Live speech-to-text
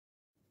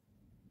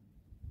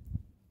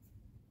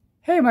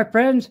Hey my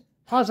friends,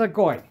 how's it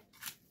going?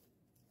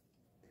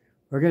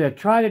 We're going to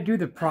try to do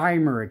the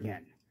primer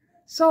again.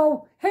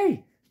 So,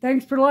 hey,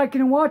 thanks for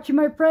liking and watching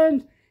my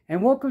friends,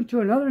 and welcome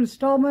to another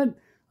installment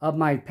of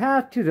my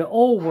path to the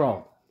old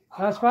world.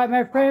 That's right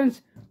my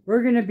friends,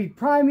 we're going to be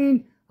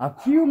priming a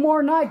few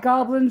more Night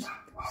Goblins,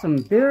 some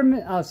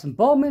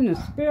Bowmen and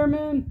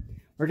Spearmen.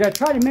 We're going to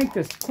try to make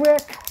this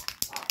quick.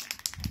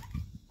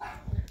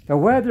 The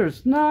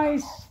weather's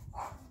nice.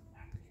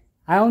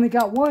 I only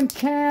got one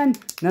can.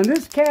 Now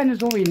this can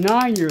is only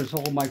 9 years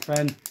old, my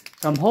friend.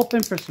 So I'm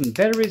hoping for some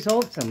better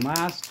results than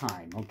last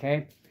time,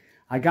 okay?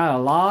 I got a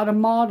lot of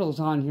models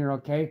on here,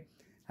 okay?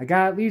 I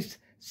got at least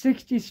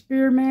 60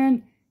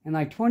 Spearmen and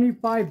like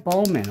 25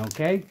 Bowmen,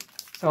 okay?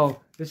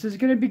 So this is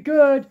going to be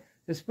good.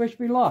 Just wish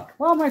me luck.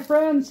 Well, my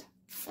friends,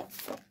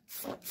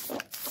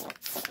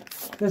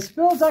 this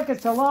feels like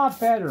it's a lot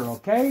better,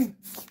 okay?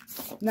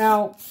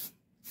 Now,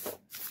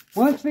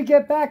 once we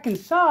get back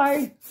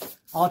inside,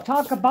 I'll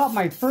talk about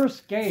my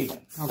first game,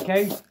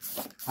 okay?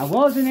 I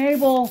wasn't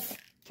able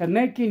to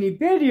make any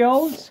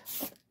videos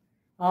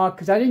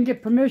because I didn't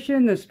get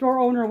permission. The store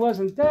owner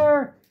wasn't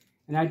there,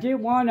 and I didn't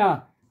want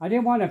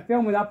to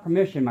film without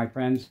permission, my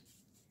friends.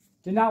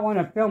 Did not want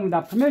to film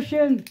without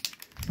permission,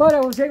 but I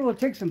was able to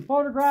take some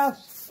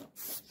photographs.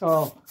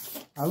 So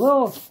a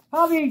little,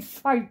 probably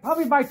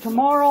by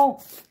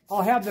tomorrow,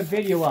 I'll have the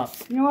video up.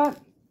 You know what?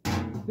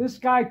 This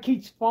guy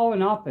keeps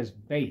falling off his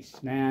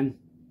base, man.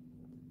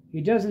 He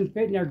doesn't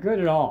fit in there good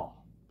at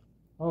all.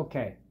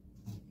 Okay.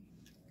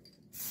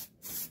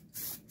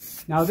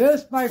 Now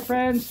this, my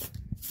friends,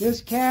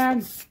 this can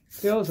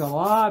feels a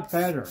lot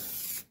better.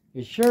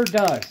 It sure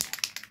does.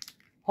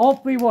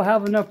 Hopefully we'll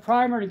have enough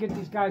primer to get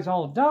these guys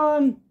all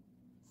done.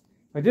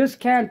 But this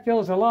can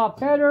feels a lot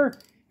better.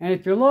 And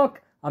if you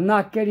look, I'm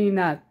not getting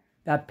that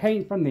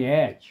paint from the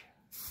edge.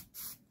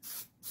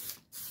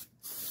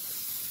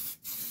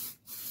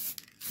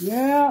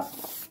 Yeah.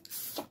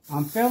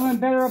 I'm feeling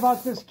better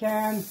about this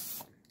can.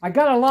 I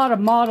got a lot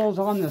of models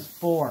on this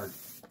board.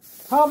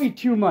 Probably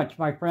too much,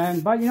 my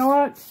friend. But you know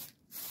what?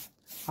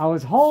 I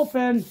was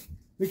hoping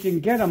we can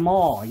get them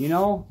all, you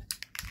know?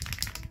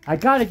 I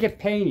got to get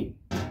painting.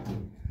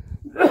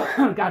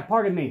 God,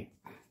 pardon me.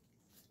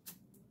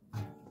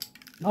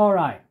 All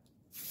right.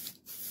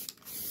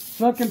 It's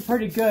looking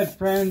pretty good,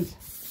 friends.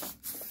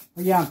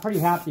 Well, yeah, I'm pretty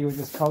happy with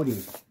this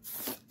coating.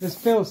 This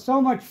feels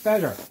so much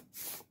better.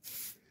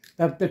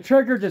 The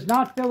trigger does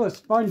not feel as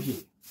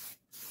spongy.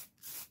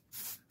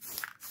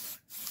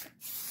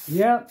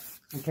 Yep.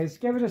 Okay, let's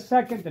give it a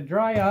second to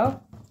dry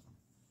up.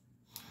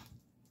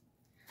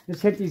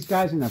 Just hit these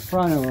guys in the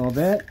front a little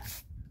bit.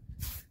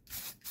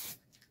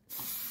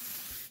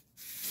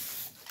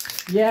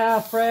 Yeah,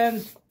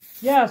 friends.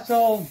 Yeah,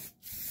 so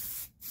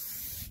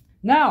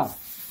now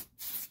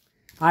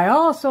I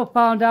also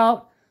found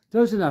out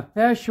there's an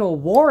official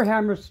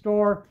Warhammer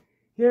store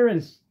here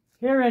in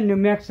New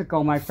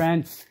Mexico, my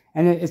friend.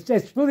 And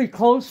it's really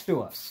close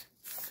to us.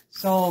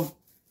 So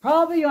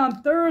probably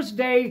on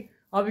Thursday,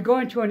 I'll be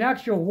going to an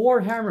actual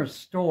Warhammer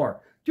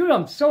store. Dude,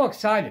 I'm so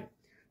excited.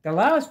 The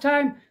last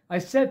time I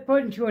set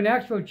foot into an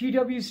actual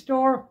GW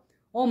store,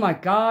 oh my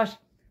gosh,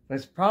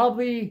 was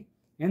probably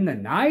in the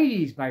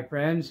 90s, my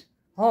friends.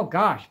 Oh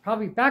gosh,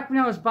 probably back when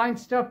I was buying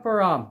stuff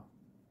for,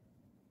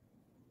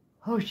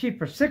 for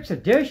 6th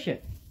edition.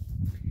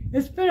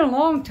 It's been a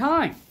long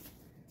time.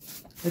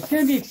 It's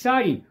going to be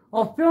exciting.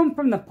 I'll film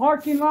from the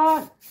parking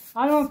lot.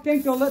 I don't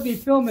think they'll let me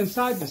film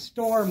inside the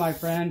store, my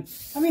friend.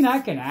 I mean, I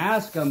can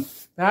ask them,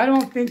 but I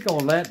don't think they'll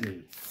let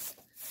me.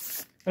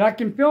 But I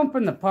can film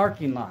from the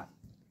parking lot.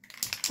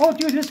 Oh,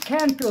 dude, this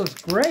can feels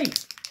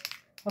great.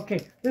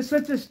 Okay, let's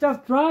let this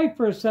stuff dry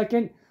for a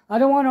second. I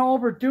don't want to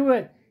overdo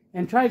it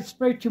and try to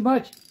spray too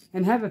much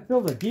and have it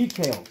fill the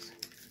details.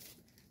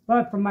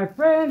 But for my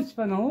friends,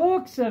 from the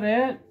looks of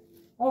it,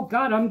 oh,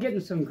 God, I'm getting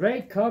some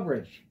great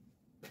coverage.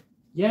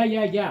 Yeah.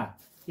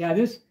 Yeah,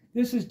 this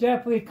is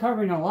definitely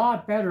covering a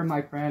lot better,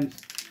 my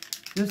friends.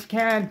 This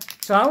can,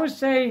 so I would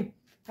say,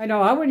 I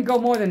know, I wouldn't go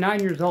more than 9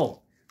 years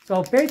old.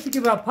 So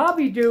basically what I'll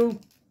probably do,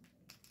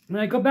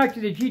 when I go back to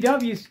the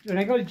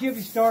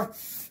GW store,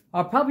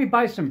 I'll probably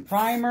buy some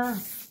primer.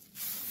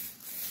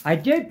 I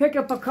did pick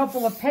up a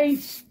couple of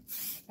paints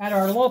at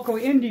our local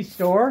indie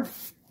store.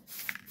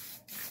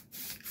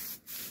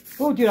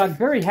 Oh, dude, I'm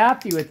very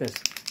happy with this.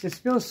 This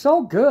feels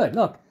so good.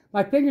 Look,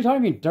 my fingers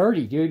aren't even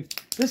dirty, dude.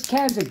 This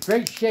can's in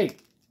great shape.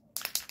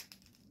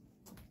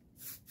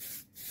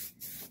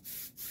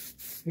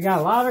 We got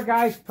a lot of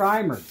guys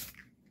primered.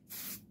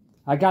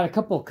 I got a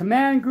couple of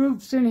command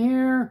groups in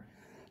here.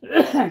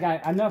 I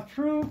got enough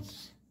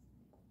troops.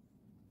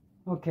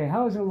 Okay,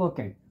 how is it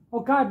looking?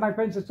 Oh God, my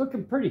friends, it's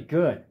looking pretty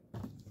good.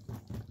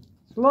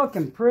 It's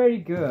looking pretty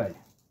good.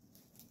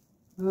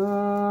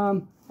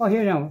 Oh,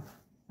 here now.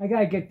 I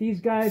gotta get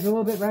these guys a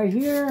little bit right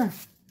here.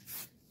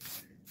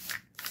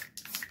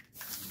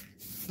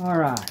 All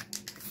right.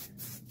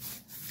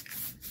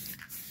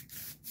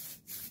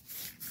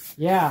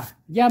 Yeah,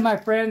 my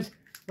friends.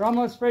 We're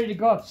almost ready to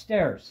go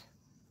upstairs.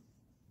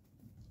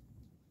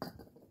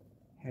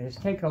 Here, let's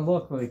take a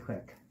look really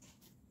quick.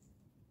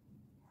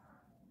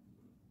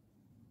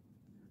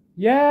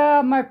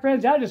 Yeah, my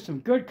friends, that is some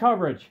good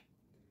coverage.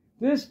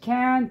 This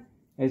can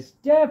is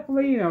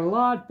definitely in a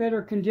lot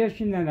better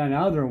condition than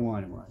another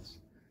one was.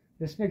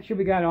 Just make sure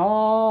we got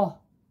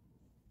all...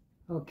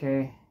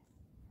 Okay.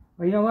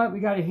 Well, you know what? We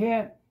got to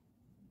hit...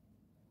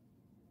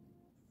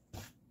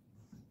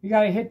 You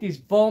got to hit these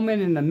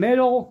Bowman in the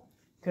middle,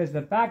 because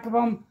the back of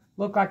them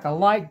look like a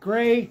light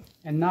gray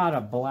and not a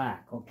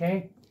black,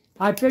 okay?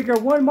 I figure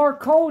one more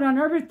coat on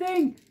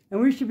everything, and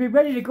we should be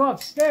ready to go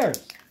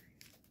upstairs.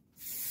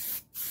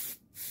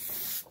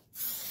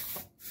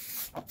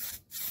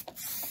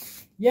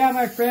 Yeah,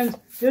 my friends,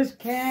 this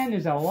can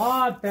is a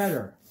lot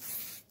better.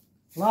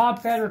 A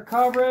lot better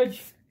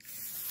coverage.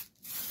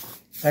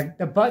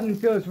 The button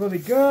feels really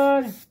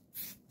good.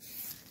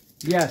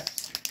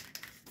 Yes.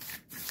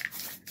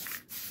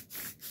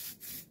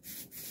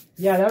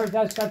 Yeah,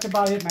 that's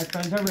about it, my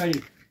friends. I'm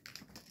ready.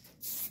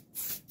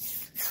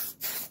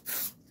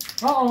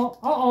 Uh-oh,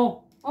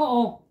 uh-oh,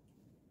 uh-oh.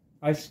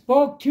 I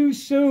spoke too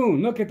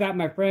soon. Look at that,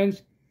 my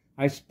friends.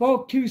 I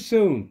spoke too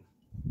soon.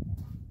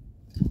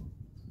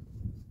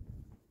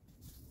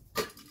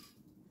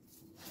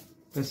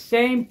 The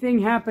same thing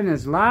happened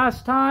as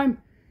last time.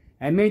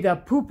 I made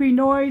that poopy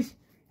noise,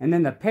 and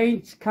then the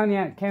paint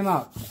came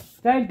out.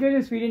 Thank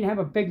goodness we didn't have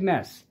a big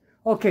mess.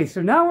 Okay,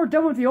 so now we're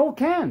done with the old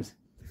cans.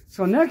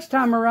 So next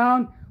time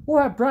around,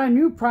 we'll have brand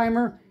new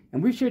primer,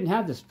 and we shouldn't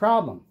have this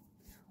problem.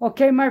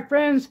 Okay, my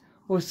friends,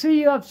 we'll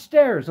see you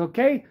upstairs,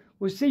 okay?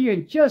 We'll see you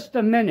in just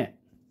a minute.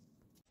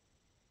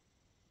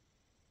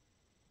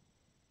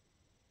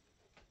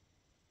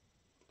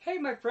 Hey,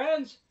 my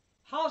friends,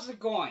 how's it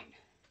going?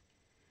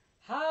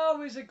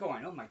 How is it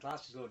going? Oh, my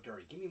glass is a little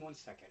dirty. Give me 1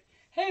 second.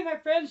 Hey, my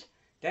friends,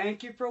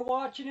 thank you for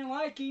watching and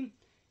liking.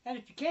 And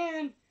if you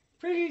can,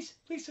 please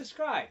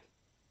subscribe.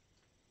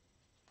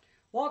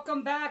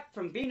 Welcome back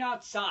from being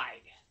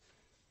outside.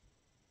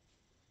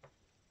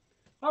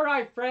 All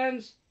right,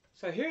 friends.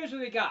 So here's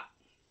what we got.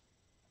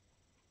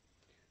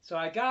 So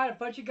I got a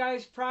bunch of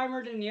guys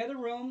primered in the other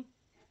room.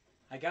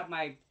 I got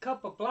my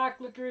cup of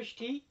black licorice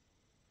tea.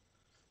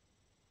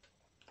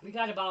 We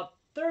got about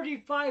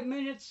 35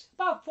 minutes,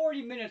 about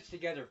 40 minutes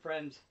together,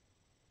 friends.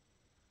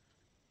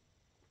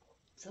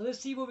 So let's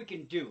see what we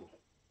can do.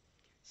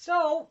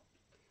 So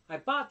I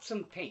bought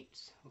some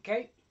paints,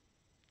 okay?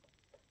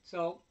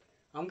 So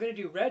I'm going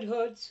to do red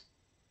hoods,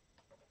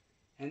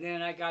 and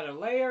then I got a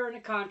layer and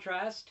a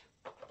contrast,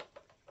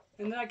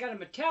 and then I got a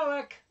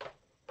metallic,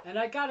 and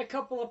I got a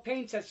couple of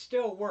paints that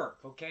still work,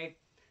 okay?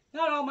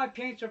 Not all my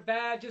paints are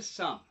bad, just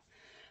some.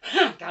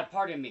 God,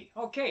 pardon me.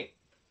 Okay,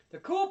 the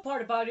cool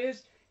part about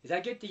it is I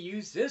get to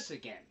use this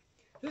again.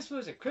 This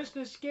was a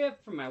Christmas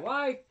gift from my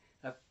wife,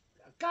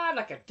 God,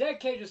 like a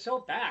decade or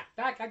so back.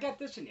 I got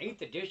this in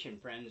 8th edition,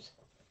 friends.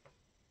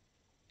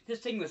 This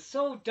thing was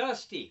so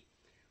dusty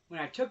when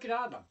I took it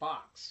out of the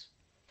box.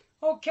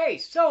 Okay,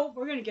 so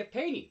we're going to get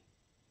painting.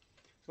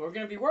 So what we're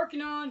going to be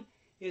working on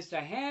is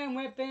the hand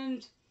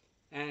weapons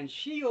and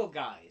shield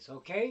guys,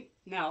 okay?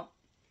 Now,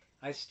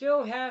 I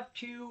still have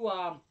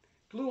to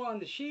glue on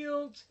the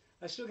shields.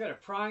 I still got to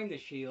prime the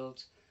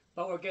shields.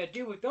 But what we're going to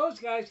do with those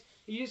guys,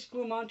 you just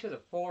glue them onto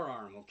the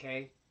forearm,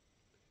 okay?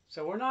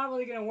 So we're not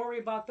really going to worry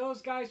about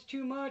those guys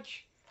too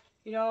much.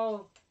 You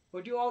know,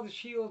 we'll do all the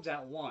shields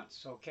at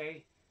once,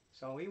 okay?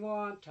 So we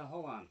want to,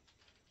 hold on.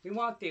 We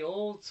want the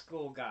old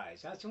school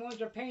guys. That's the ones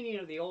they're painting,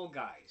 are the old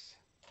guys.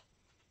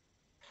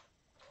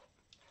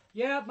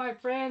 Yeah, my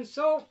friends,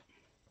 so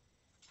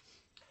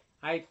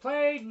I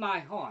played my,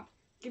 hold on.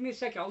 Give me a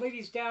second, I'll lay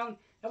these down.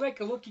 That way I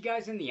can look you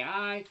guys in the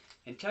eye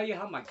and tell you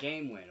how my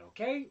game went,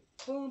 okay?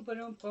 Boom,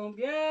 boom, boom,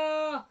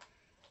 yeah.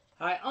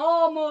 I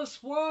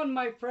almost won,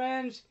 my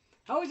friends.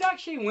 I was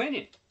actually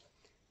winning.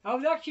 I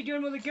was actually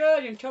doing really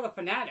good until the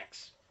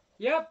fanatics.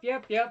 Yep.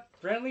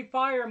 Friendly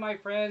fire, my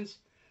friends.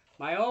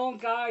 My own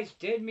guys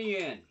did me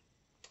in.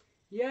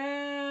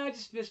 Yeah, I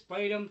just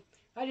misplayed them.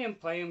 I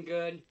didn't play them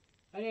good.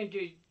 I didn't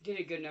did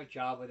a good enough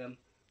job with them.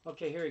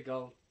 Okay, here we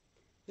go.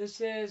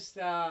 This is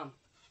the...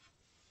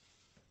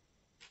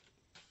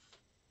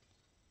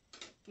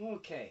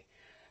 Okay.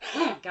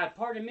 God,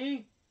 pardon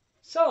me.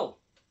 So,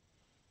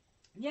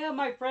 yeah,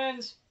 my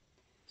friends.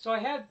 So I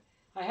had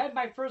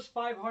my first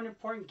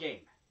 500-point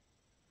game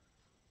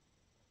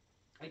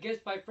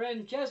against my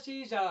friend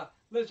Jesse's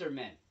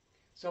Lizardmen.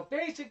 So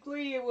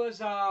basically, it was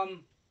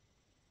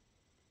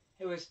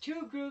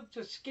 2 groups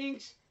of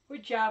skinks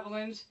with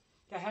javelins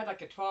that had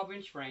like a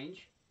 12-inch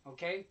range,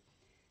 okay?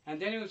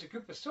 And then it was a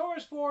group of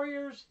Saurus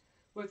warriors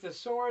with the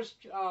Saurus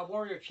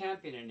warrior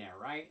champion in there,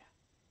 right?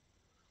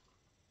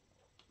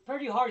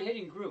 Pretty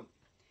hard-hitting group.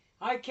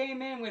 I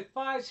came in with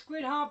 5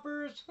 squid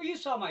hoppers. Well, you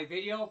saw my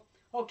video.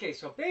 Okay,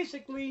 so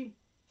basically,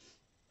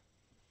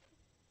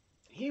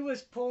 he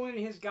was pulling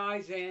his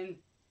guys in.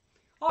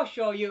 I'll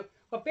show you.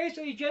 But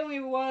basically, generally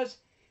it was,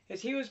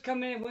 is he was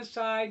coming in one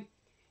side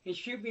and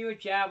shooting me with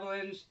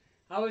javelins.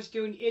 I was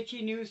doing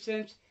itchy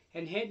nuisance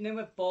and hitting them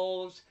with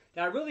bowls.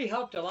 That really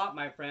helped a lot,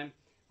 my friend,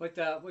 with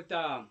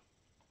the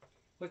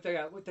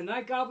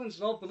Night Goblins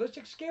low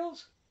ballistic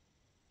skills.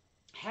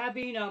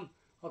 Having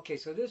Okay,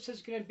 so this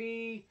is going to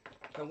be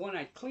the one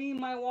I clean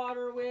my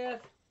water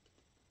with.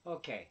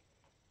 Okay.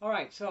 All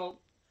right, so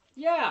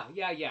yeah.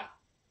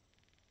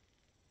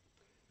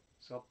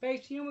 So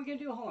basically, you know what we're going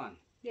to do? Hold on.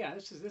 Yeah,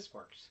 this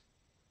works.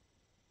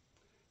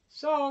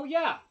 So,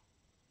 yeah.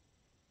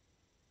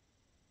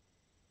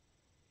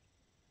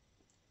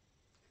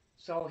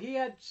 So he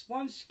had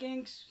one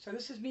skinks. So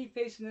this is me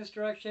facing this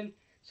direction.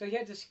 So he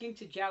had the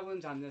skinks and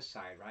javelins on this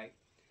side, right?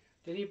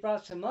 Then he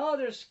brought some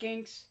other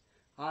skinks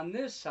on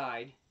this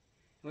side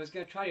and was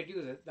going to try to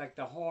do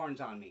the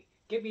horns on me.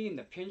 Get me in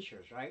the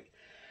pinchers, right?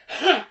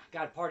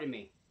 God, pardon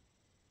me.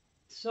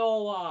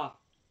 So,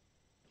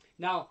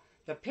 now,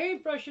 the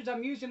paintbrushes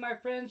I'm using, my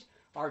friends,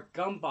 are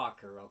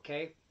Gumbacher,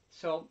 okay?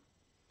 So,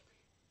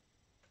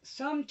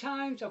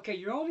 sometimes, okay,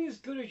 you're only as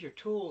good as your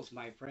tools,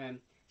 my friend.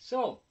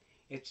 So,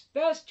 it's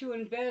best to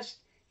invest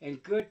in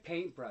good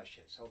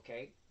paintbrushes,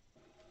 okay?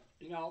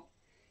 You know,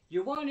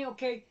 you want to,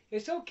 okay,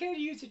 it's okay to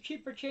use the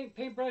cheaper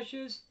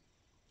paintbrushes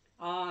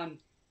on,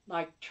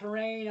 like,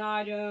 terrain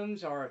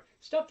items or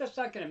stuff that's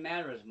not going to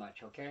matter as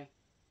much, okay?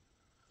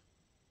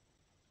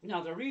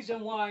 Now, the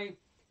reason why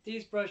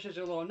these brushes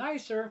are a little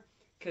nicer,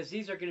 because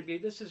these are going to be,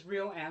 this is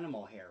real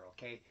animal hair,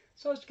 okay?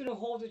 So it's going to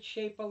hold its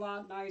shape a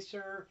lot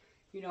nicer,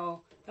 you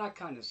know, that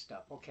kind of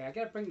stuff. Okay, I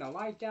got to bring the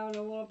light down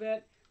a little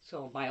bit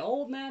so my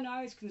old man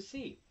eyes can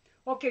see.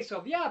 Okay,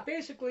 so yeah,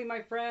 basically,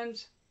 my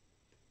friends,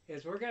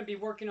 is we're going to be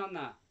working on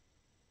the,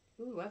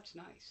 ooh, that's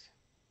nice.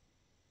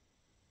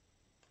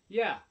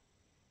 Yeah,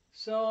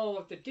 so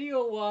what the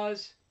deal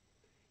was,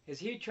 is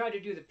he tried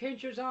to do the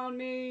pinchers on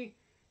me,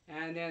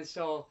 and then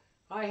so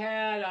I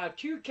had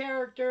 2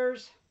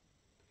 characters,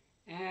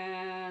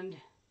 and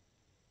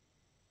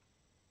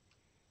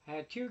I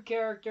had 2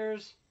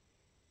 characters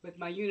with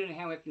my unit of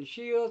hand weapon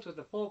shields with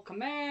the full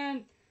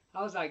command.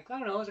 I was like, I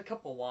don't know, it was a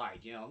couple wide,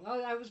 you know.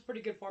 I was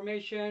pretty good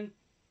formation.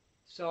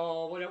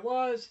 So what it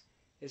was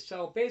is,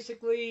 so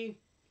basically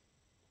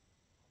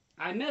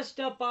I messed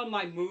up on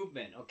my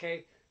movement,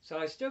 okay? So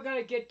I still got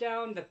to get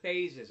down the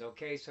phases,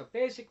 okay? So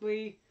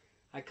basically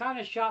I kind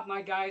of shot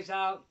my guys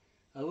out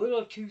a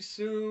little too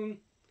soon.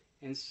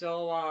 And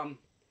so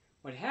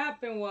what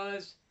happened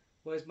was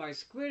my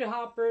squid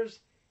hoppers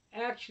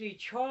actually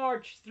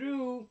charged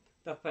through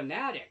the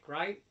fanatic,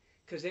 right?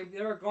 Because they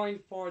were going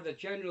for the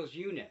general's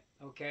unit,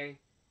 okay?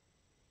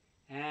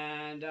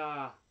 And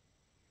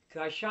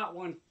because I shot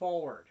one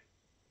forward.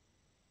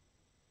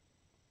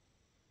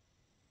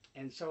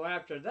 And so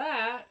after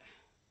that,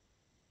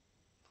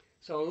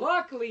 so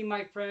luckily,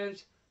 my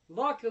friends,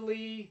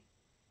 luckily,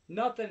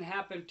 nothing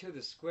happened to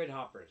the squid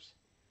hoppers.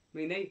 I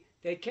mean,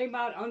 they came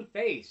out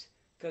unfazed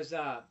because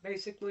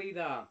basically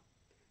the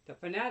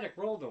fanatic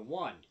rolled a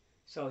 1,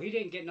 so he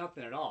didn't get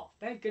nothing at all.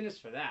 Thank goodness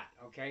for that.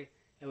 Okay,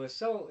 I was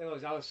so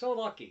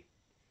lucky.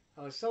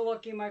 I was so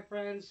lucky, my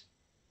friends.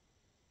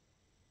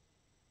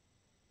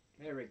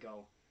 There we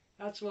go.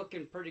 That's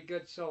looking pretty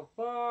good so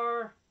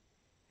far.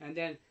 And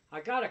then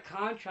I got a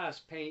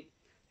contrast paint.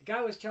 The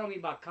guy was telling me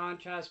about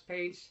contrast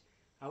paints.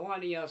 I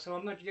want to, so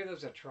I'm going to give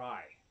those a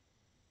try.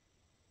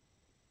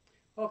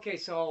 Okay,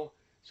 so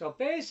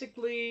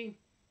basically,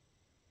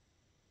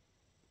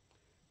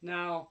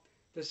 now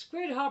the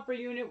squid hopper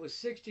unit was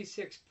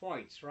 66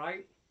 points,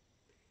 right?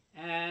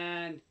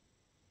 And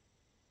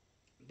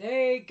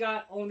they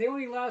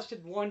only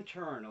lasted 1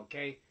 turn,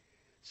 okay?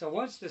 So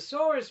once the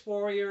Saurus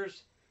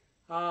warriors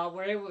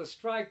were able to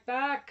strike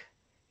back,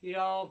 you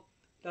know,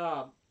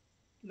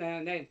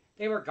 they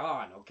were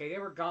gone, okay? They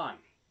were gone.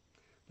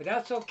 But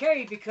that's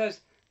okay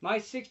because my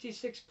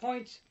 66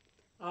 points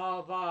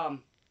of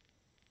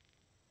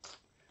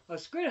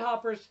squid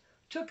hoppers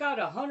took out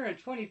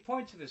 120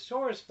 points of the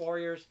Saurus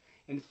warriors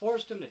and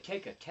forced him to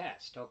take a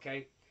test,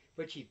 okay?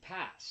 Which he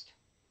passed.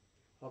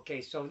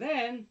 Okay, so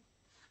then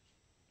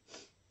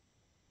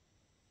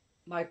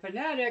my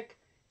fanatic,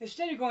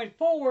 instead of going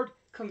forward,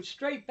 comes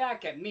straight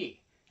back at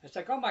me. It's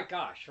like, oh my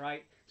gosh,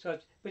 right? So,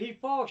 but he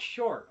falls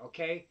short,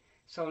 okay?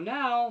 So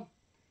now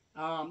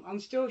I'm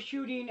still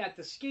shooting at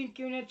the skink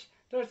units.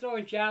 They're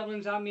throwing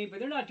javelins on me, but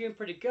they're not doing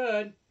pretty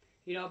good,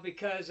 you know,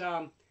 because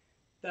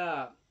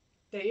the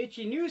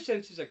itchy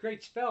nuisance is a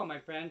great spell, my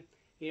friend.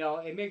 You know,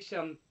 it makes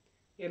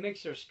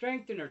their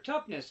strength and their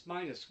toughness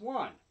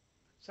 -1.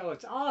 So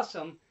it's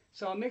awesome.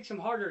 So it makes them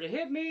harder to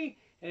hit me,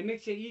 and it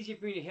makes it easier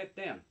for me to hit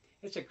them.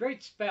 It's a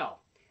great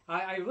spell.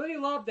 I really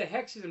love the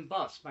hexes and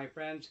buffs, my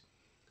friends.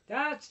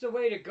 That's the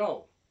way to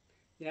go.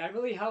 Yeah, it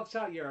really helps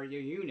out your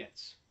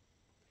units.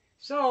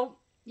 So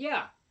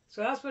yeah,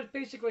 so that's what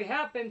basically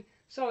happened.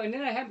 So and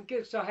then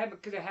because I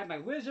had my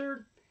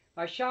wizard,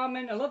 my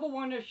shaman, a level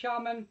 1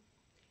 shaman,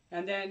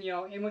 and then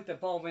in with the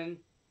bowman,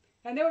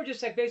 and they were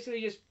just like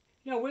basically just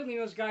whittling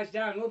those guys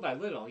down little by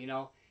little.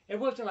 It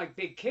wasn't like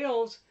big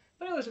kills,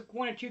 but it was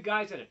 1 or 2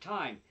 guys at a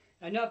time,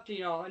 enough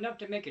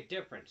to make a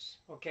difference.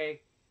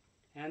 Okay,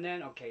 and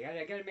then okay,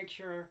 I got to make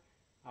sure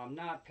I'm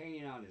not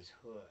painting on his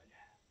hood.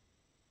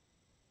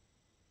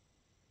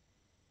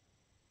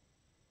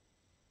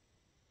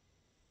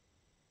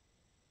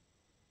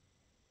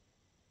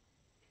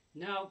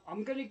 Now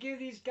I'm gonna give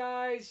these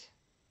guys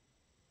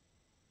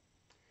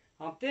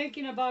I'm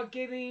thinking about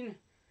giving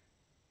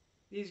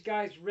these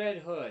guys red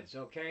hoods,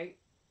 okay?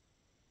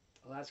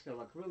 Well, that's going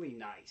to look really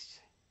nice.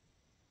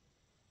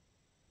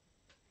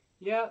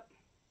 Yep.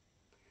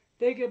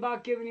 Thinking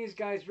about giving these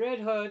guys red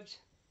hoods.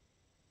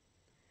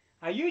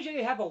 I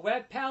usually have a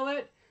wet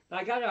palette, but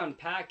I got to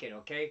unpack it,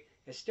 okay?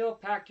 It's still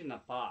packed in the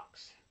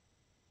box.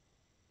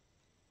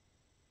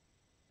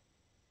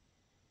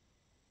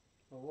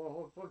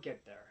 We'll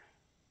get there.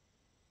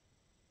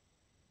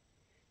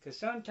 Because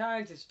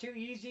sometimes it's too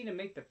easy to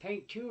make the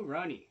paint too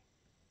runny.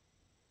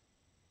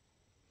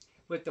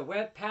 With the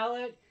wet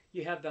palette,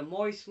 you have the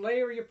moist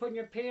layer you're putting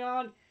your paint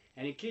on,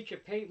 and it keeps your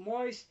paint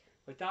moist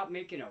without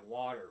making it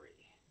watery.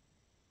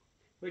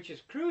 Which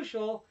is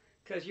crucial,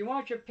 because you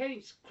want your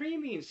paint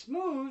creamy and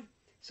smooth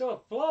so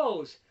it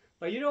flows,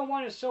 but you don't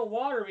want it so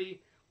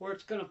watery where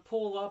it's going to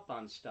pull up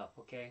on stuff,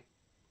 okay?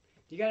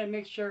 You got to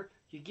make sure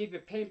you give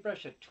your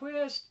paintbrush a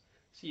twist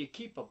so you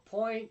keep a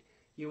point.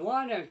 You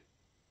want to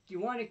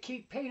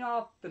keep paint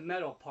off the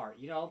metal part,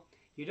 you know?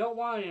 You don't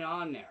want it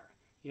on there,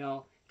 you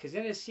know, because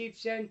then it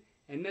seeps in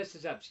and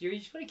messes up. So you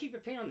just want to keep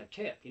your paint on the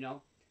tip, you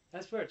know?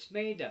 That's where it's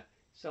made to.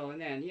 So,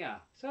 and then, yeah.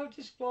 So it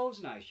just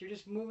flows nice. You're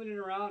just moving it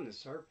around the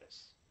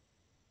surface.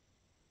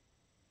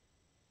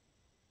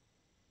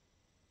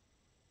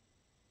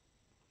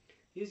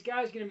 These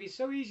guys are going to be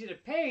so easy to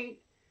paint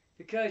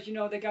because, you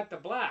know, they got the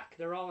black.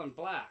 They're all in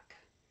black.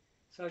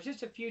 So it's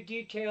just a few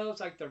details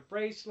like the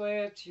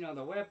bracelets, you know,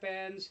 the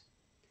weapons.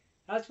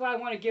 That's why I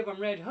want to give them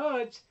red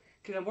hoods,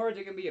 because I'm worried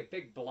they're going to be a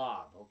big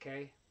blob,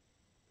 okay?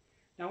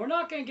 Now, we're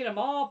not going to get them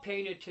all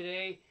painted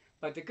today,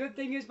 but the good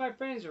thing is, my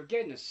friends, we're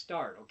getting a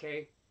start,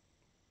 okay?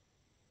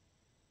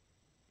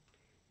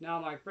 Now,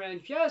 my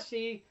friend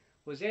Jessie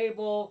was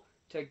able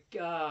to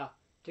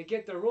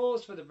get the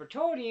rules for the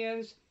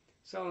Bretonnians,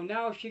 so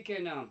now she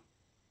can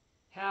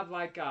have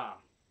like a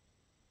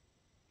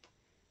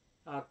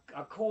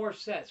core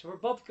set. So we're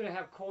both going to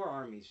have core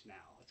armies now.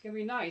 It's going to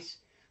be nice.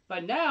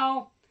 But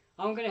now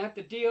I'm going to have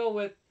to deal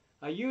with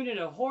a unit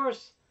of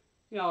horse.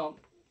 You know,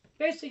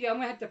 basically I'm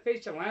going to have to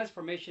face a lance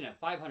formation at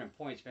 500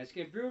 points. Man, it's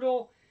going to be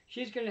brutal.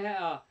 She's going to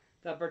have,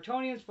 the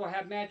Bretonnians will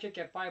have magic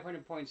at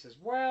 500 points as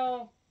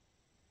well.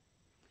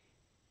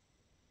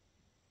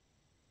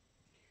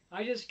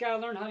 I just got to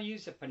learn how to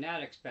use the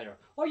fanatics better.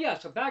 Oh yeah,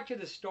 so back to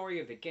the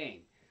story of the game.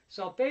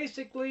 So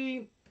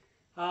basically,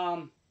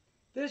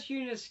 this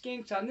unit of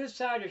skinks on this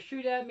side are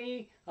shoot at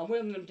me. I'm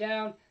whittling them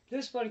down.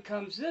 This one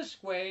comes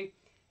this way,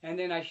 and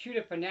then I shoot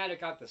a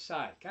fanatic out the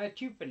side. Got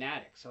 2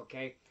 fanatics,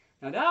 okay?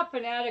 Now that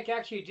fanatic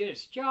actually did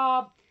its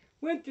job.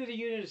 Went through the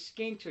unit of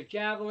skinks with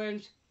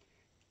javelins,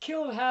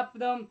 killed half of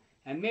them,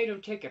 and made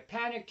them take a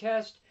panic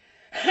test.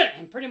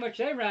 And pretty much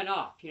they ran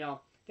off, you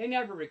know. They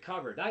never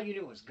recovered. That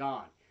unit was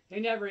gone. They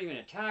never even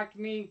attacked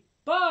me,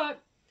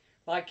 but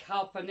like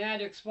how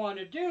fanatics want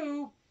to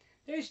do,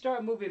 they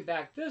start moving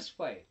back this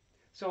way.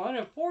 So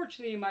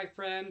unfortunately, my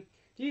friend,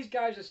 these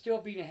guys are still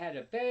being ahead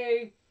of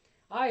bay.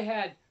 I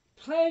had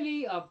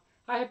pretty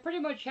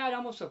much had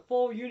almost a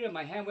full unit of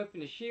my hand whip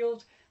and the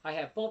shields. I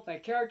had both my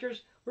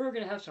characters. We were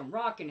going to have some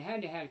rock and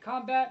hand-to-hand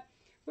combat.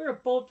 We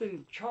were both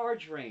in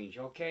charge range,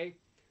 okay?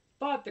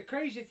 But the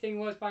crazy thing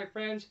was, my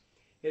friends,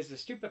 is the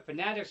stupid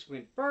fanatics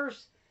went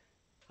first.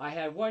 I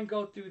had one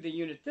go through the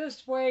unit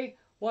this way,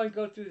 one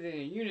go through the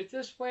unit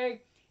this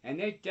way, and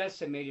they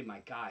decimated my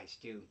guys,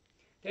 dude.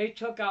 They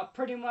took out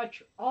pretty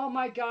much all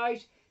my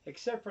guys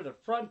except for the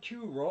front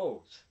 2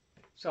 rows.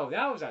 So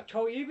that was a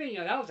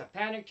that was a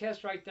panic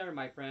test right there,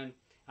 my friend.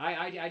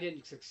 I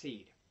didn't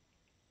succeed.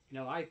 You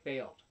know, I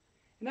failed.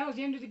 And that was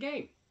the end of the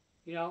game,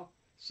 you know.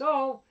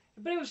 So,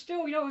 but it was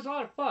still, you know, it was a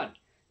lot of fun.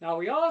 Now,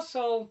 we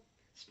also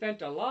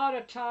spent a lot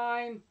of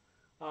time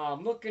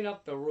looking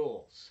up the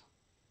rules.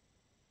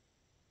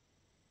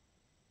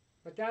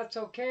 But that's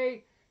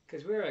okay,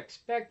 because we were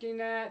expecting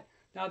that.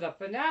 Now, the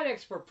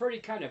fanatics were pretty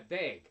kind of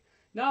big.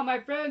 Now, my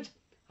friends,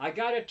 I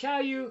got to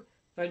tell you,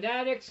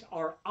 fanatics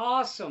are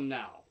awesome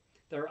now.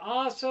 They're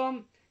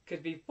awesome,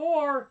 because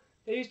before,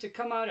 they used to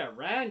come out at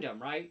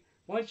random, right?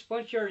 Once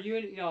your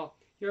unit, you know,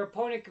 your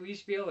opponent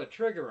used to be able to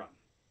trigger them,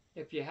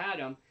 if you had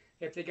them,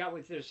 if they got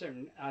within a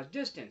certain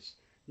distance.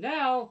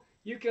 Now,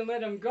 you can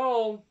let them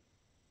go,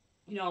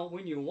 you know,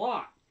 when you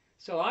want.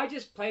 So I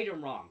just played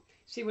them wrong.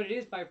 See what it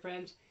is, my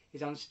friends,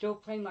 is I'm still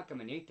playing like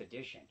I'm in 8th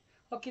edition.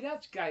 Okay,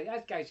 that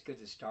guy's good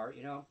to start,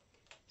 you know.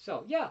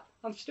 So, yeah,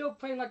 I'm still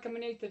playing like I'm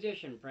in 8th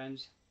edition,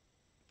 friends.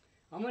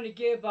 I'm going to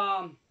give,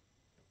 I'll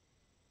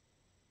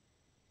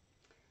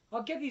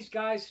give these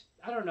guys,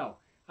 I don't know.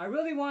 I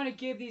really want to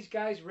give these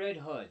guys red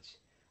hoods.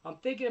 I'm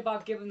thinking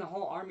about giving the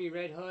whole army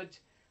red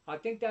hoods. I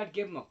think that'd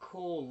give them a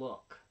cool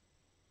look.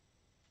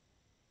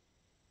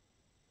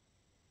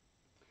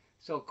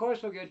 So, of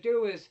course, what we're going to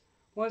do is,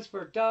 once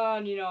we're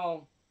done, you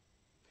know,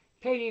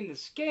 painting the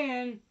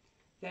skin,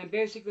 then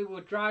basically we'll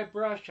dry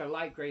brush a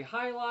light gray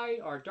highlight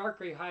or a dark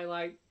gray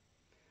highlight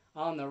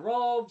on the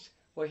robes.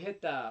 We'll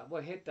hit the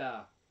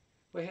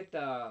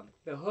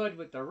hood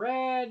with the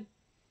red.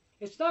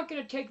 It's not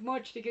going to take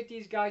much to get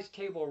these guys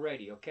table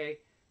ready, okay?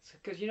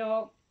 Because, you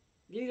know,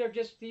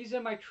 these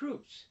are my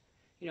troops.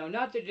 You know,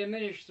 not to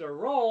diminish their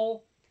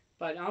role,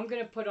 but I'm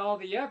going to put all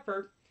the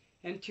effort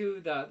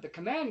into the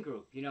command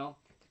group, you know.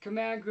 The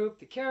command group,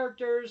 the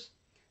characters,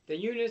 the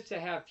units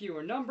that have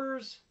fewer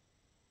numbers.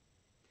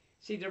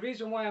 See, the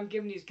reason why I'm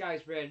giving these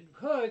guys red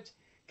hoods,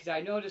 because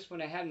I noticed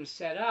when I had them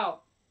set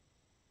out,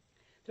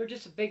 they're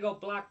just a big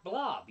old black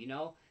blob, you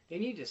know. They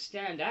need to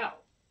stand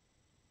out.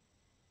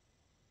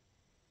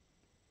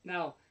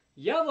 Now,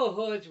 yellow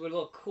hoods would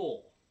look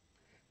cool,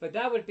 but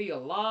that would be a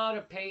lot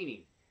of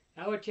painting.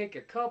 That would take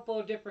a couple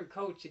of different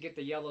coats to get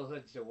the yellow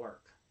hoods to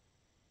work.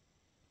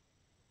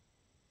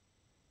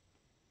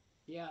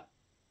 Yeah.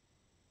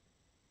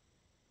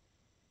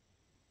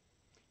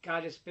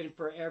 God, it's been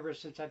forever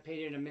since I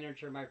painted a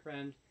miniature, my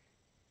friend.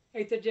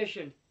 8th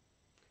edition.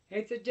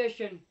 8th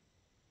edition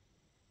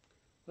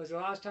was the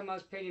last time I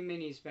was painting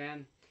minis,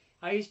 man.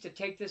 I used to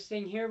take this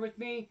thing here with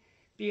me,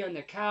 be on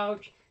the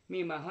couch. Me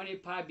and my honey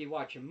pie be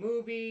watching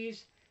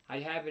movies.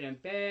 I'd have it in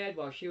bed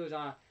while she was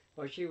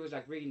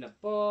like reading a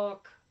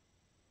book.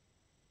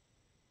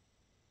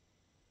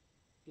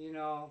 You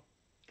know,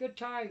 good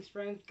times,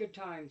 friends, good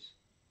times.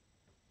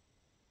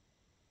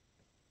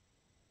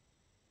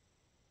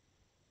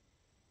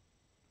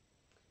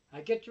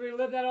 I get to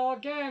relive that all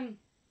again.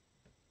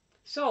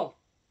 So,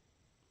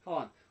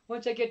 hold on.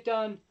 Once I get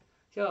done,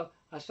 so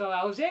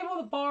I was able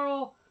to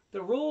borrow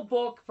the rule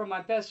book from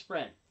my best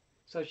friend.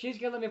 So she's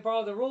gonna let me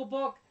borrow the rule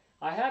book.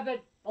 I have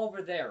it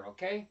over there,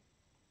 okay?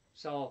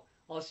 So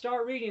I'll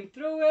start reading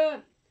through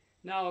it.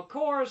 Now, of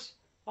course,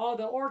 all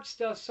the orc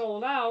stuff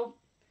sold out.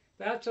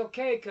 But that's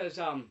okay, because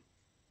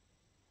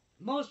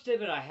most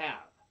of it I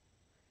have.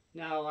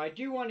 Now, I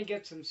do want to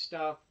get some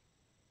stuff,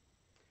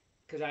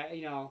 because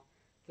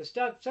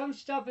some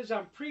stuff is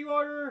on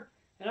pre-order,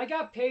 and I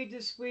got paid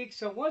this week.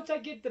 So once I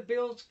get the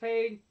bills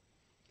paid,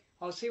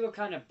 I'll see what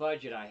kind of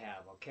budget I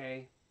have,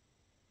 okay?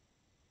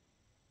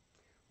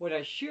 What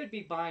I should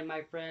be buying,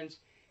 my friends,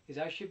 is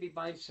I should be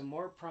buying some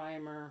more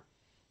primer.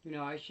 You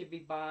know, I should be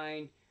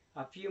buying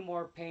a few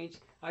more paints.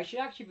 I should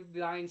actually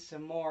be buying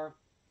some more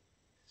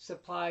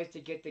supplies to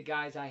get the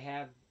guys I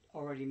have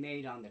already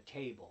made on the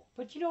table.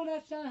 But you know,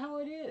 that's not how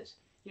it is.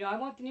 You know, I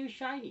want the new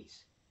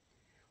shinies.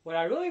 What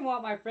I really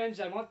want, my friends,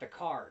 I want the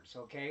cards,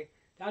 okay?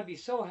 That would be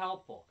so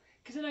helpful.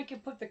 Because then I can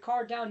put the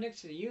card down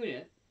next to the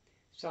unit.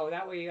 So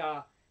that way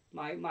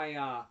my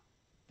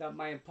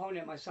opponent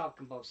and myself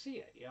can both see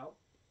it, you know?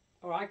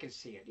 Or I can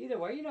see it. Either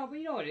way, you know, but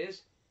you know what it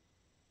is.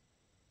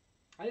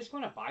 I just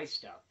want to buy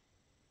stuff.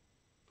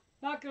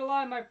 Not going to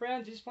lie, my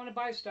friends, I just want to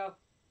buy stuff.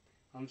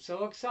 I'm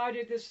so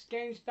excited this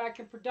game's back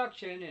in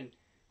production, and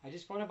I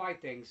just want to buy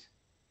things.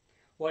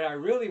 What I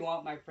really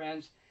want, my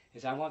friends,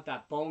 is I want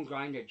that Bone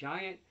Grinder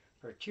Giant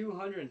for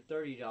 $230.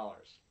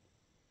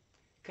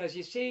 Because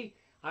you see,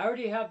 I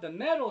already have the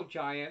metal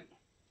giant,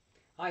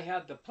 I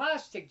have the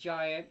plastic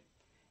giant,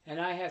 and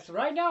so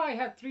right now I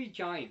have 3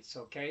 giants,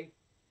 okay?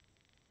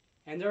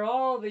 And they're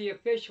all the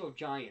official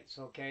giants,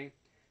 okay?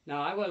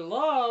 Now, I would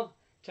love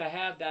to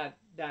have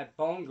that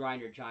Bone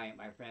Grinder Giant,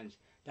 my friends.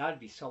 That would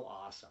be so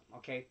awesome,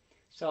 okay?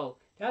 So,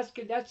 that's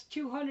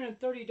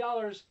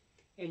 $230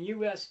 in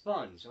U.S.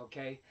 funds,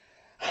 okay?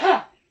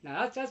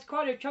 Now, that's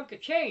quite a chunk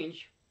of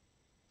change.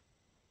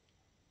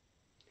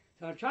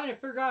 So, I'm trying to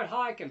figure out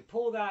how I can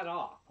pull that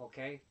off,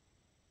 okay?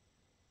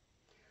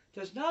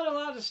 There's not a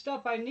lot of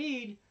stuff I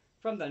need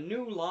from the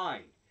new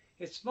line.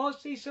 It's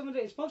mostly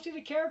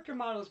the character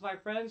models, my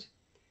friends.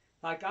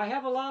 Like, I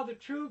have a lot of the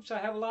troops, I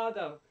have a lot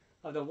of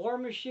the war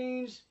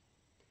machines.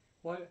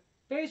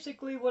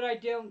 Basically what I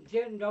didn't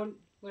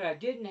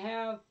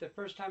have the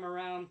first time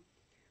around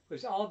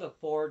was all the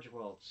Forge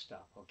World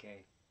stuff,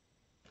 okay?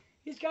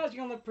 These guys are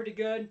gonna look pretty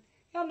good.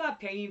 I'm not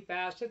painting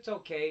fast, it's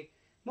okay.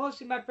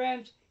 Mostly, my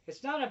friends,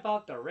 it's not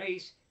about the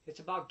race, it's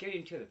about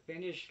getting to the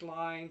finish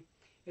line.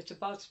 It's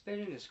about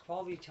spending this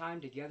quality time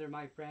together,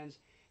 my friends,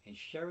 and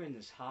sharing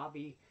this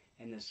hobby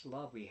and this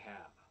love we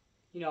have.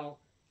 You know,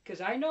 because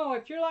I know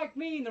if you're like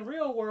me in the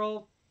real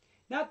world,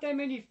 not that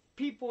many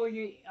people are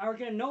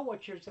going to know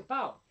what it's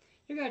about.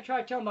 You're going to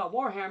try to tell them about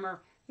Warhammer,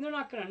 and they're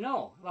not going to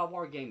know about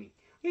wargaming.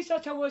 At least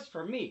that's how it was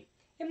for me.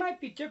 It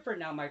might be different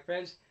now, my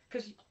friends,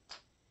 because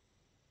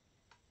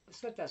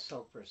let's let that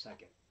soak for a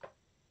second.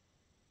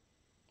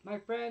 My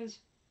friends,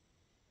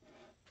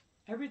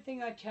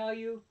 everything I tell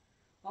you,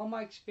 all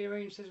my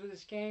experiences with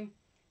this game,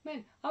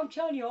 man, I'm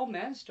telling you old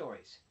man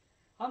stories.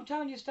 I'm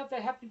telling you stuff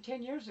that happened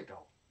 10 years ago.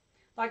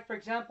 Like, for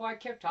example, I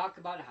kept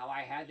talking about how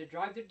I had to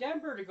drive to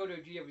Denver to go to a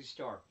GW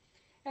store.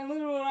 And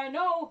little did I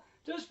know,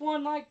 there's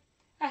one like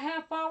a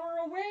half hour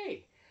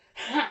away.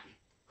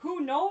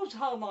 Who knows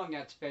how long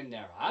that's been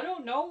there? I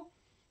don't know,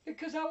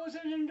 because I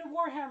wasn't into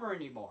Warhammer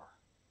anymore.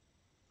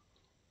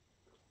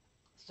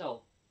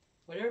 So,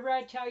 whatever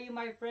I tell you,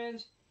 my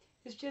friends,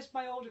 it's just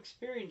my old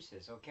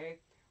experiences, okay?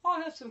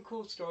 I'll have some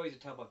cool stories to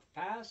tell about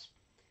the past.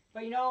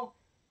 But, you know,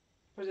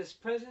 for this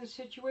present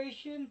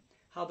situation,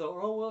 how the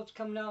Old World's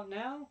coming out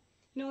now,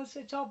 you know,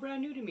 it's all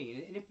brand new to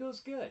me, and it feels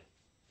good.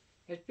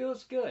 It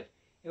feels good.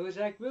 It was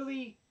like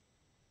really,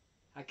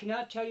 I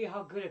cannot tell you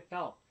how good it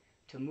felt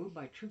to move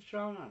my troops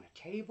around on a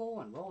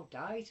table and roll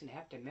dice and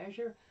have to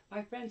measure.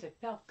 My friends, it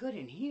felt good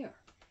in here.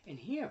 In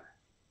here.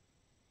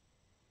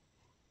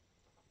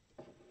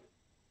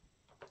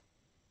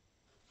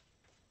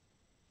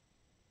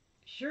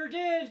 Sure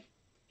did.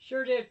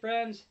 Sure did,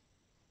 friends.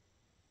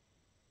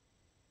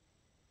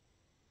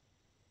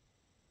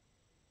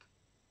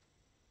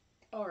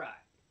 All right.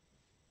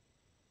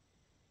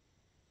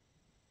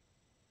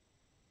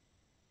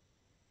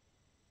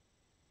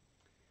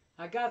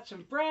 I got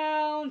some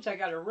browns. I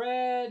got a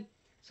red.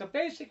 So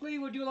basically,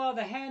 we'll do a lot of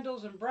the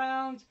handles and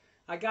browns.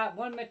 I got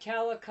one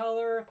metallic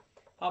color.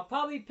 I'll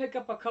probably pick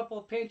up a couple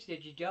of paints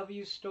at the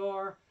GW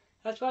store.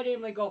 That's why I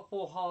didn't really go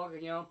full hog,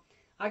 you know.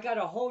 I got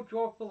a whole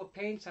drawer full of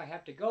paints I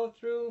have to go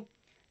through.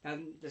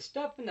 And the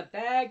stuff in the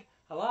bag,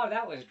 a lot of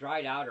that was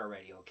dried out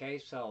already, okay?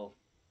 So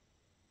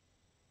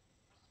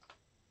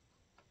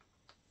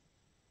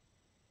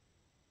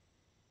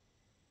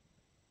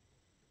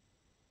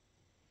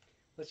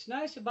what's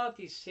nice about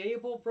these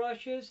sable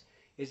brushes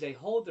is they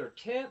hold their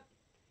tip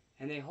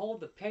and they hold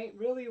the paint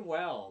really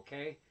well,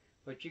 okay?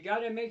 But you got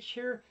to make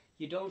sure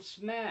you don't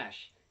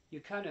smash. You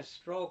kind of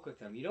stroke with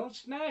them. You don't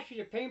smash with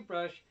your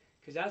paintbrush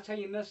because that's how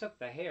you mess up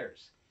the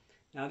hairs.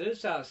 Now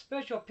there's a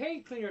special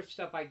paint cleaner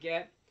stuff I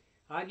get.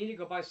 I need to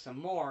go buy some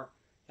more.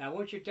 Now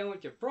once you're done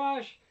with your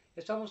brush,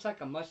 it's almost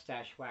like a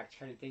mustache wax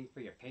kind of thing for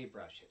your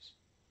paintbrushes.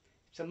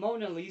 It's a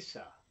Mona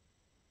Lisa.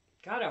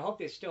 God, I hope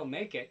they still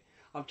make it.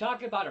 I'm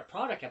talking about a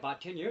product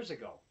about 10 years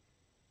ago.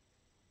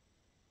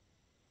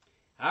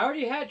 I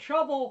already had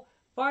trouble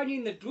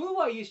finding the glue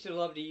I used to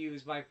love to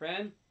use, my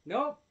friend.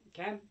 Nope,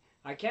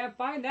 I can't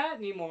find that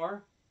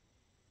anymore.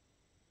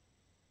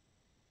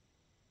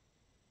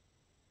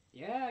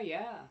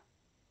 Yeah.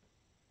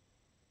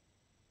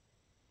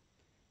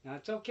 Now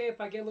it's okay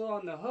if I get a little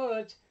on the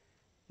hoods,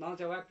 as long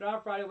as I wipe it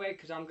off right away,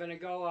 because I'm gonna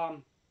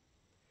go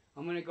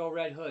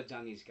red hoods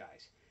on these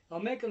guys. I'll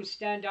make them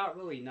stand out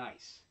really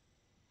nice.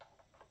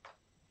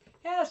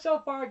 Yeah, so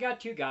far I got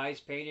 2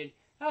 guys painted.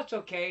 That's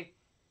okay.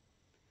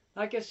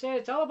 Like I said,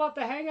 it's all about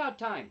the hangout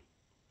time.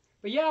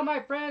 But yeah, my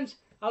friends,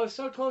 I was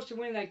so close to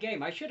winning that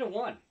game. I should have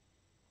won.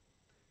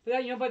 But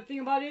that, but the thing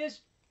about it is,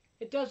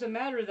 it doesn't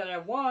matter that I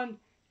won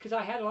because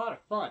I had a lot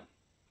of fun.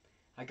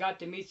 I got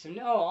to meet some.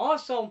 Oh,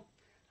 also,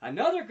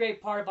 another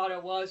great part about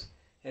it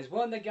is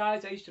one of the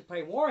guys I used to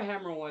play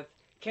Warhammer with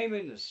came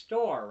in the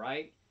store,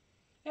 right?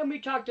 And we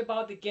talked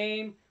about the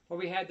game where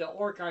we had the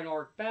orc on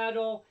orc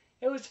battle.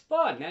 It was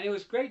fun, man. It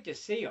was great to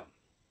see them.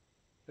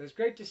 It was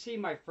great to see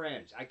my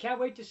friends. I can't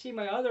wait to see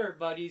my other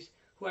buddies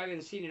who I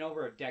haven't seen in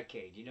over a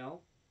decade, you know?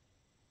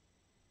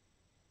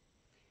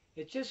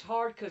 It's just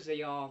hard because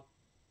they all...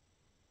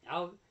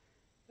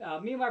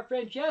 me and my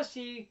friend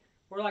Jessie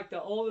were like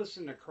the oldest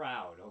in the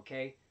crowd,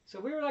 okay? So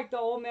we were like the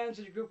old mans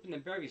of the group from the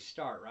very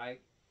start, right?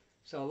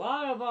 So a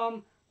lot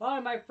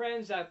of my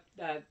friends that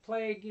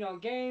played,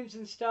 games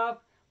and stuff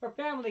were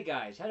family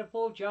guys, had a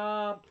full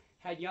job,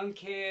 had young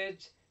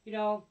kids,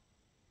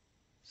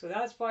 So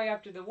that's why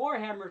after the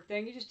Warhammer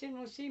thing, you just didn't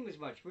really see them as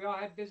much. We all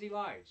had busy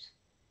lives.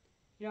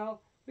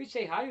 We'd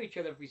say hi to each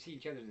other if we see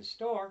each other in the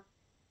store.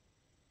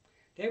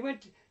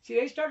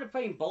 They started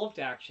playing bolt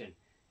action.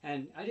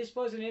 And I just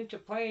wasn't into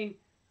playing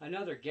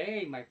another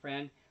game, my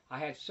friend. I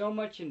had so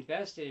much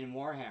invested in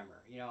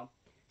Warhammer,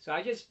 So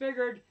I just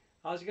figured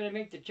I was going to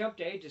make the jump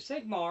to Age of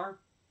Sigmar.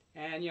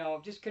 And,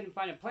 just couldn't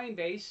find a playing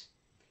base.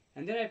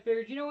 And then I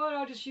figured, you know what,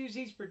 I'll just use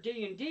these for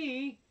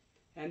D&D.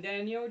 And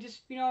then,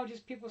 just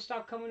people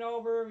stopped coming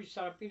over. We just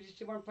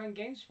weren't playing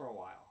games for a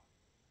while.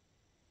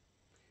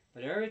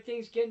 But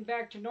everything's getting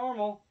back to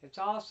normal. It's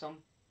awesome.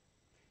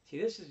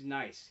 See, this is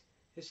nice.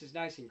 This is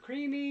nice and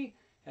creamy.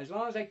 As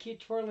long as I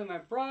keep twirling my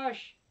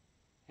brush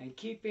and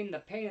keeping the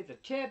paint at the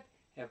tip,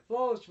 it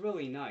flows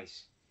really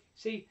nice.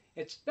 See,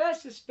 it's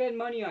best to spend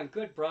money on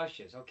good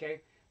brushes,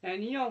 okay?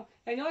 And,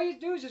 and all you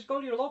do is just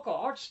go to your local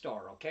art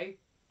store, okay?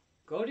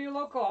 Go to your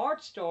local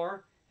art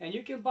store and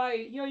you can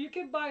buy,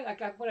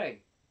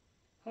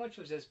 how much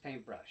was this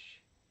paintbrush?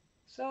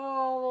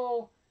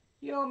 So,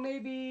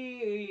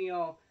 maybe,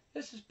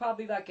 this is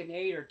probably like an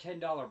 $8 or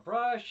 $10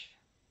 brush.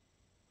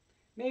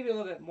 Maybe a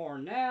little bit more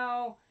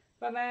now.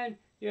 But man,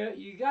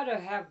 you gotta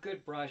have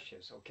good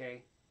brushes,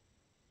 okay?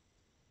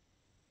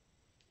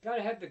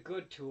 Gotta have the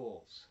good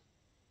tools.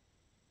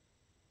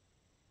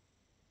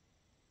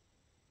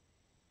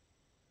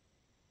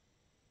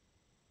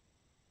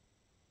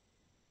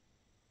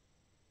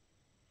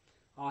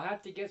 I'll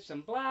have to get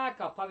some black.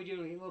 I'll probably do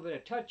a little bit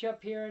of touch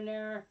up here and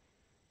there.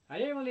 I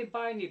didn't really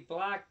buy any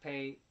black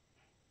paint.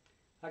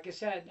 Like I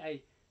said,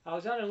 I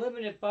was on a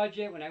limited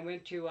budget when I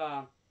went to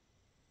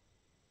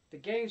the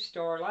game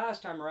store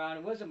last time around.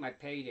 It wasn't my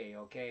payday,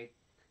 okay?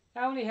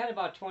 I only had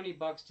about 20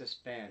 bucks to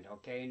spend,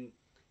 okay?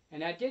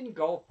 And I didn't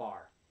go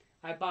far.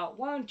 I bought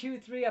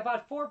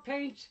 4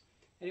 paints,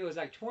 and it was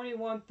like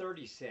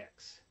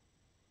 $21.36.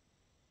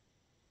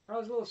 I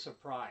was a little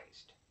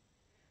surprised.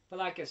 But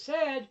like I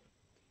said,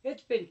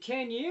 it's been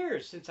 10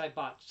 years since I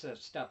bought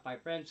stuff, my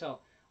friend, so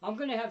I'm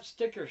going to have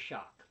sticker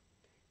shock.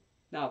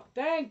 Now,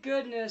 thank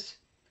goodness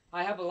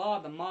I have a lot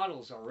of the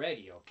models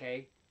already,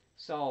 okay?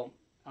 So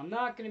I'm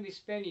not going to be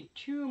spending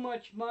too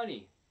much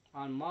money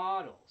on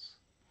models.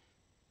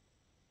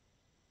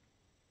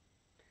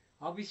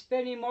 I'll be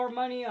spending more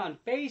money on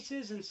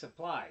bases and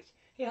supplies.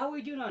 Hey, how are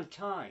we doing on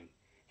time?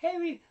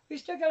 Hey, we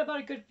still got about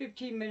a good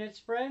 15 minutes,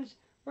 friends.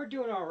 We're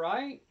doing all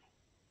right.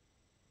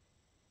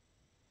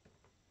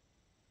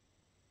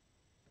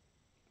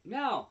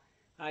 Now,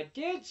 I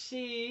did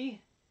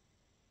see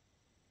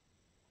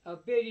a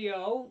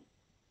video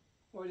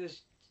where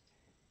this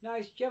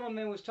nice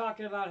gentleman was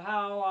talking about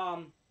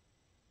how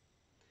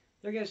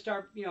they're going to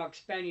start,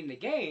 expanding the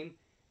game,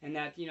 and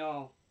that,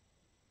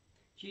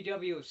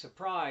 GW was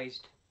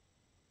surprised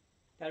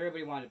that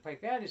everybody wanted to play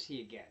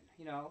fantasy again.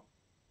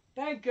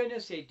 Thank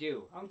goodness they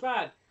do. I'm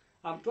glad.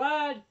 I'm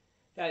glad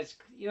that it's,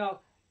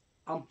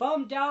 I'm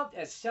bummed out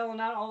that it's selling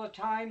out all the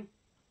time.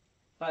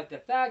 But the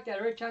fact that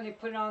every time they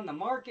put it on the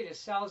market, it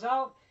sells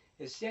out,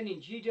 is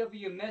sending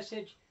GW a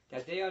message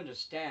that they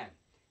understand.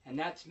 And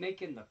that's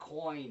making the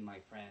coin, my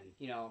friend.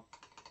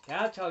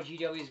 That's how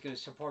GW is going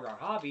to support our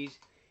hobbies,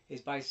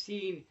 is by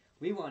seeing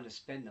we want to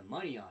spend the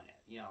money on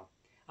it.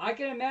 I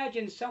can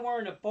imagine somewhere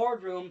in a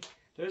boardroom,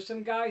 there's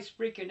some guys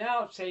freaking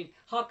out saying,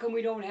 how come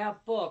we don't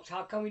have books?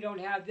 How come we don't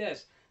have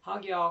this?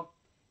 How,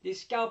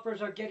 these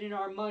scalpers are getting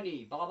our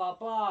money, blah, blah,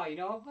 blah,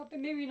 But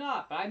maybe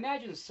not, but I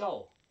imagine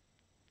so.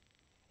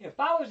 If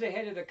I was the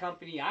head of the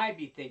company, I'd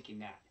be thinking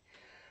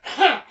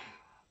that.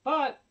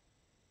 But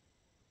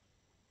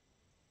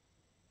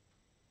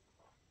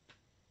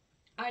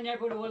I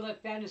never would have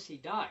let fantasy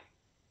die.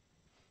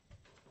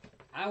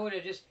 I would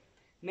have just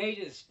made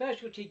it a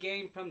specialty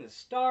game from the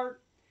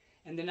start,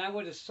 and then I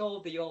would have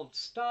sold the old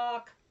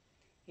stock.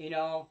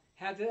 I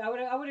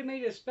would have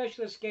made it a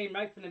specialist game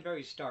right from the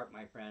very start,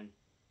 my friend.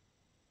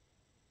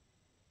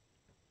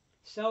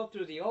 Sell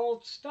through the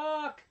old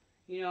stock,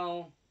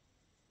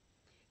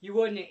 You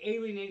wouldn't have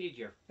alienated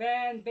your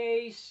fan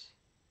base.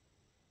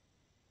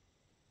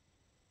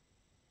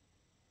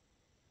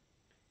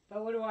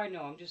 But what do I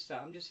know? I'm just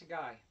a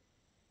guy.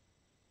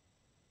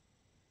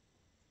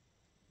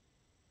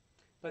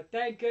 But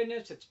thank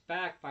goodness it's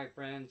back, my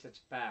friends. It's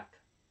back.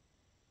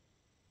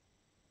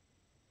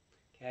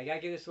 Okay, I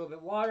gotta give this a little bit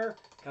of water.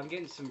 I'm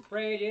getting some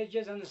frayed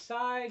edges on the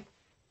side,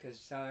 because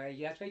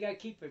that's why you gotta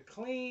keep it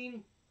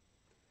clean,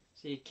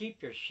 so you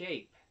keep your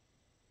shape.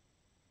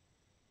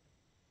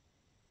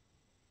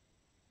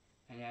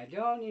 And I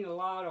don't need a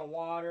lot of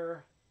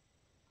water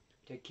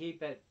to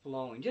keep it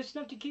flowing. Just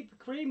enough to keep it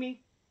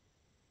creamy.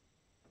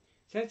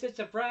 Since it's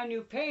a brand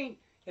new paint,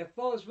 it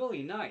flows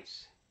really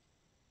nice.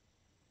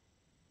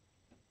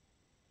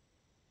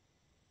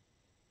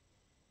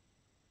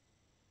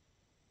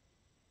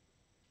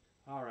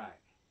 Alright.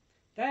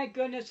 Thank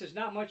goodness there's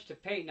not much to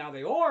paint. Now the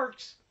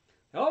orcs,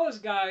 those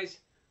guys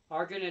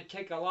are going to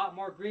take a lot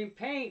more green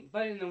paint,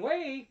 but in a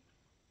way,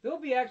 they'll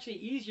be actually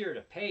easier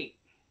to paint.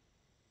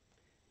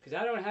 Because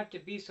I don't have to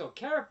be so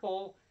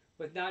careful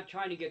with not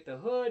trying to get the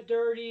hood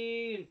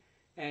dirty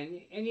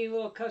and any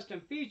little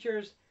custom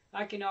features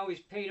I can always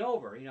paint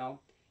over,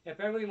 If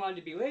I really wanted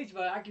to be lazy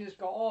about it, I can just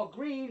go all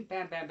green,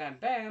 bam, bam, bam,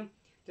 bam.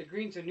 The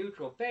green's a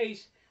neutral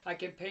base. I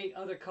can paint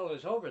other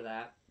colors over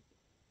that.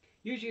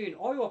 Usually in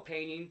oil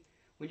painting,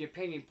 when you're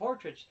painting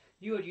portraits,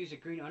 you would use a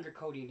green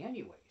undercoating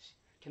anyways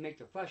to make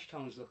the flesh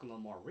tones look a little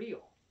more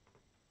real.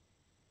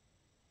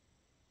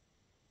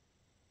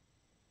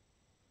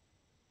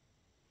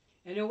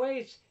 In a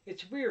way,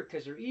 it's weird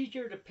because they're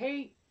easier to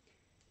paint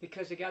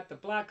because they got the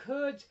black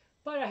hoods,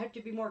 but I have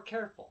to be more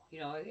careful.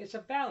 It's a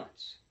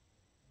balance.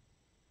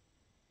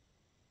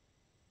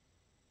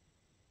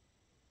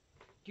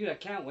 Dude, I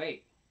can't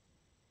wait.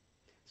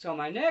 So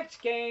my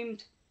next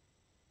games,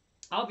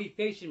 I'll be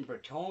facing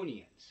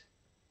Bretonians.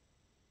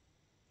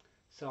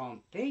 So what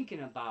I'm thinking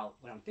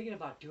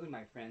about doing,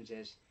 my friends,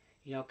 is,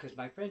 because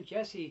my friend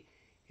Jessie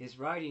is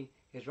writing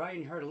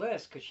her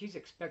list, because she's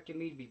expecting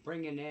me to be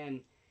bringing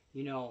in,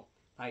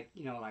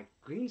 like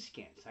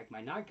greenskins, like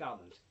my Night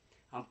Goblins.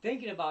 I'm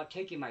thinking about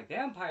taking my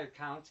vampire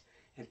counts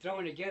and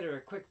throwing together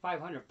a quick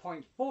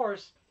 500-point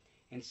force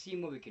and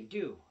seeing what we can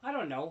do. I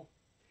don't know.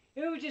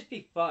 It would just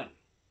be fun.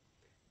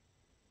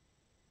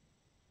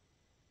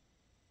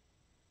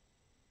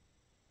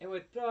 It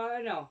would, I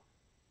don't know.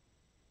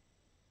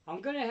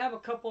 I'm going to have a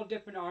couple of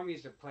different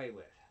armies to play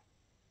with.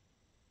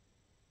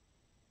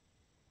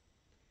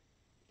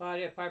 But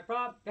if I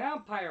brought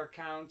vampire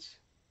counts,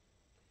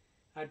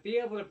 I'd be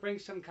able to bring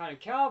some kind of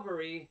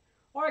cavalry,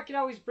 or I could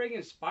always bring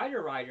in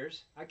spider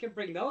riders. I can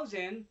bring those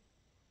in.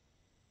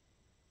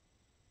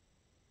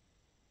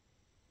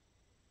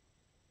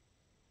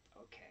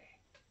 Okay.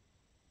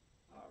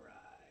 All right.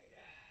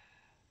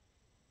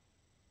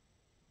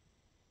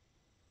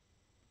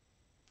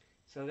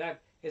 So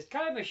that it's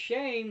kind of a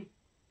shame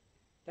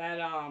that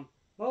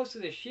most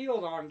of the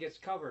shield arm gets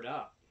covered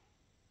up.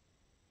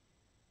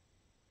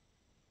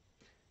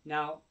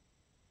 Now,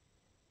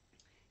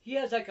 he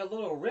has like a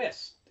little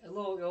wrist,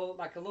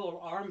 like a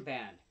little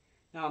armband.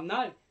 Now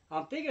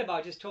I'm thinking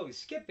about just totally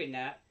skipping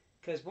that,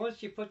 because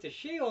once you put the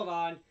shield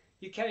on,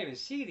 you can't even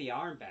see the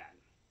armband.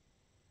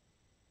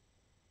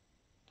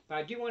 But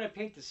I do want to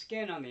paint the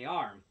skin on the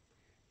arm,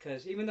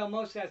 Because even though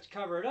most of that's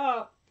covered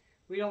up,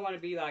 we don't want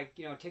to be like,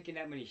 you know, taking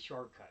that many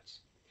shortcuts.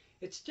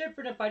 It's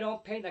different if I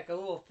don't paint like a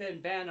little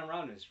thin band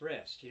around his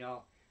wrist, you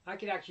know. I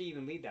could actually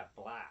even leave that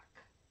black.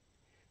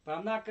 But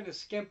I'm not going to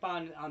skimp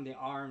on the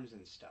arms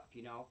and stuff,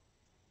 you know.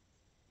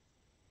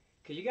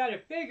 Because you got to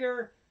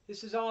figure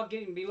this is all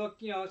getting to be look,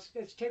 you know,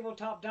 it's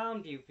tabletop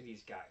down view for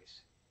these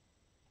guys.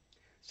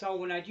 So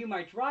when I do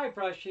my dry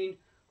brushing,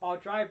 I'll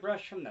dry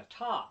brush from the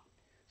top.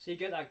 So you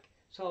get like,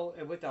 so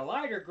with a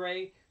lighter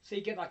gray, so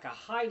you get like a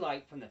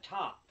highlight from the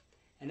top.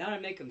 And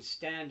that'll make them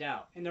stand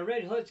out. And the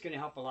red hood's going to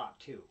help a lot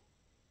too.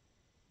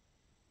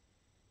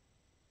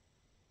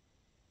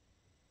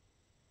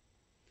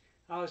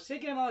 I was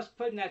thinking about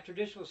putting that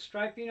traditional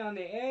striping on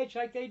the edge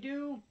like they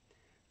do.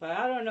 But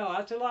I don't know.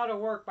 That's a lot of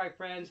work, my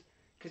friends.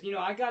 Because, you know,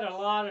 I got a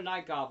lot of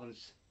Night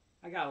Goblins.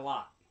 I got a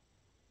lot.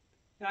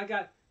 And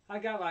I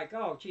got like,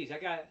 oh, geez, I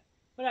got,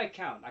 what did I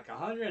count? Like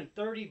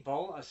 130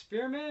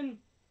 spearmen?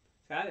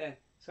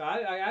 So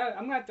I'm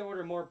going to have to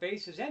order more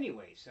bases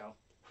anyway, so.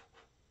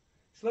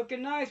 It's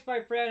looking nice,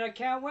 my friend. I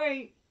can't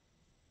wait.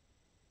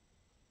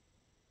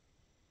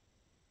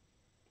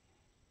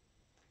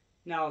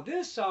 Now,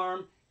 this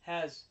arm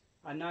has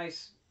a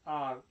nice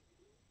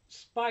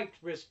spiked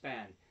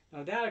wristband.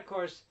 Now, that, of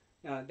course,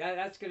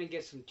 that's going to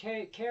get some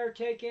care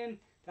taken.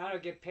 That'll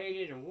get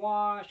painted and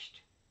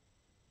washed.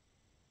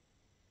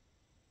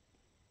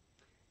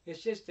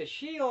 It's just the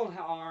shield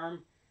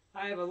arm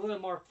I have a little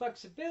more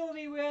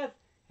flexibility with,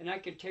 and I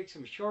can take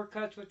some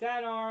shortcuts with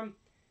that arm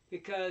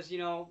because, you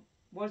know,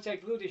 once I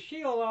glue the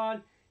shield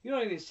on, you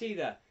don't even see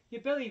you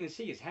barely even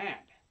see his hand.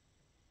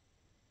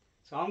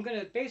 So I'm going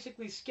to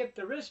basically skip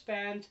the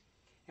wristband,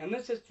 and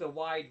this is the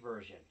wide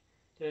version.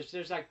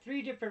 There's like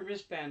 3 different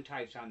wristband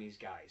types on these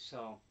guys.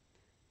 So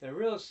the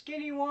real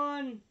skinny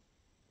one,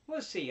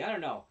 we'll see. I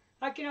don't know.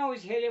 I can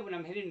always hit it when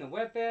I'm hitting the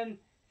weapon.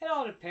 It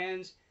all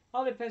depends.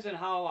 All depends on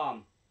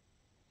how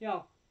you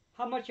know,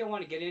 how much I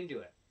want to get into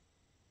it.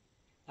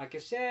 Like I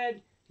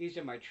said, these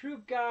are my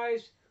troop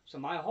guys. So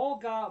my whole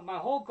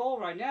goal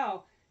right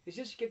now is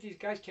just to get these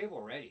guys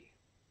table ready.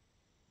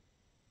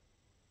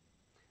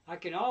 I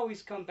can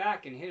always come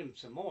back and hit them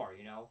some more,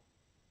 you know.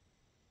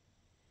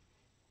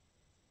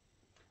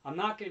 I'm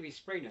not going to be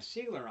spraying a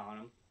sealer on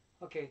them.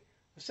 Okay,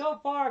 so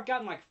far I've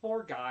gotten like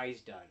 4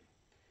 guys done.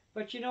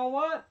 But you know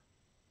what?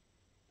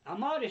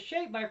 I'm out of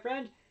shape, my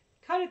friend.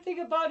 Kind of think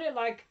about it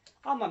like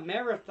I'm a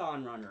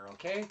marathon runner,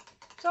 okay?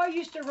 So I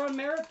used to run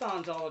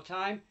marathons all the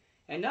time.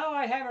 And now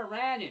I haven't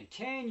ran in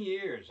 10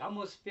 years,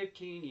 almost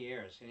 15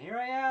 years. And here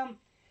I am,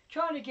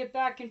 trying to get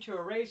back into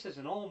a race as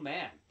an old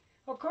man.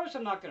 Of course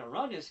I'm not going to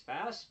run as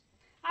fast.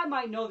 I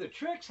might know the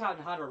tricks on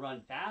how to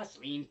run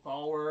fast. Lean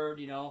forward,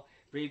 you know,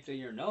 breathe through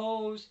your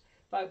nose.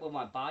 But will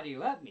my body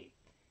let me?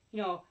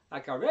 You know,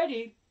 like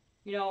already,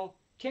 you know,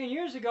 10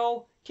 years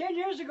ago,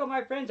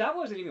 my friends, I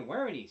wasn't even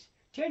wearing these.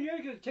 10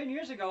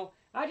 years ago,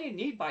 I didn't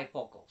need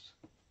bifocals.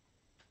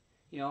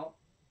 You know,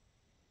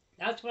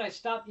 that's when I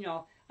stopped, you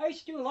know. I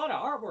used to do a lot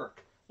of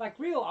artwork, like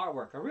real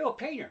artwork, a real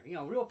painter, you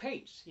know, real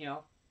paints, you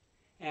know.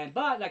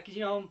 But like, you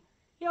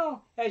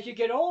know, as you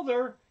get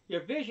older,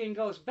 your vision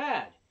goes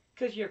bad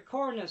because your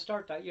corneas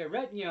start to,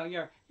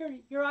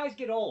 your eyes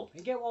get old.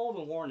 They get old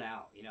and worn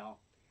out, you know.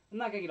 I'm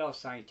not gonna get all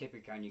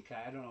scientific on you,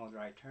 I don't know the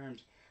right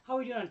terms. How are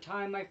we doing on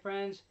time, my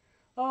friends?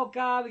 Oh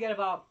God, we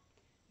got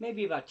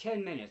maybe about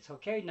 10 minutes,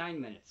 okay?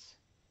 9 minutes.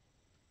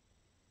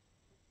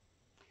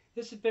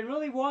 This has been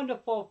really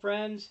wonderful,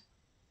 friends.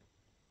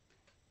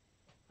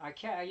 I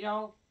can't, you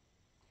know.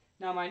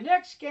 Now my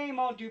next game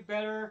I'll do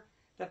better.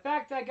 The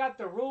fact that I got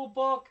the rule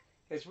book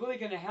is really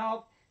going to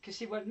help. Because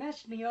see, what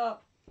messed me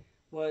up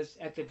was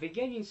at the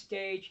beginning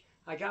stage,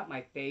 I got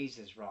my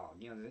phases wrong.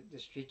 You know, the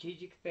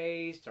strategic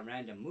phase, the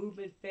random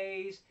movement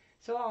phase.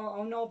 So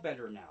I'll know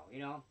better now, you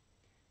know.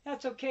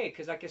 That's okay,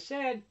 because like I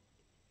said,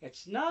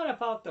 it's not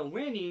about the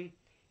winning.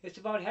 It's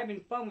about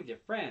having fun with your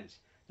friends.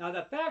 Now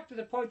the fact to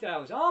the point that I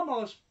was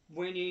almost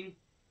winning,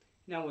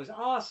 you know, was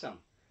awesome.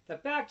 The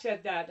fact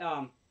that that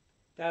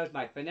was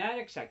my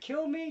fanatics that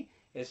killed me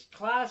is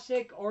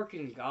classic Orc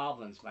and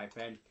Goblins, my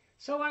friend.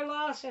 So I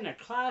lost in a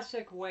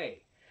classic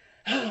way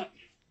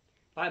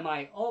by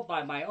my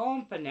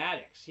own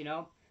fanatics, you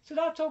know. So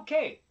that's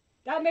okay.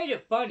 That made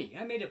it funny.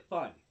 That made it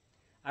fun.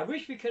 I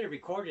wish we could have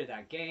recorded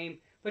that game,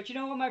 but you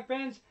know what, my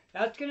friends?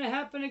 That's gonna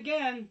happen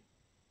again.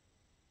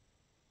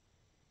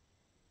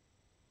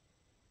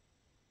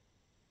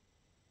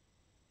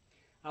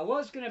 I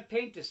was gonna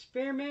paint the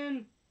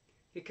spearmen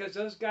because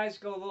those guys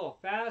go a little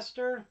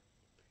faster.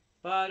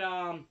 But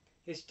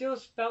it still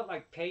felt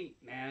like paint,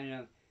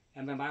 man.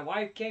 And when my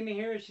wife came in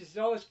here, she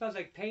said, "Oh, it smells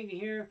like paint in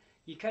here.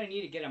 You kind of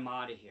need to get them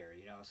out of here,"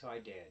 you know. So I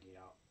did, you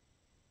know.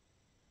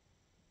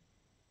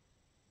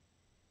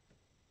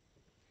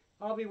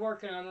 I'll be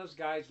working on those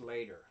guys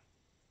later.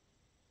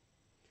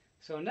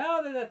 So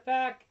now that the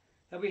fact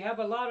that we have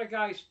a lot of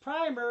guys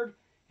primered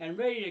and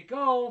ready to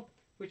go,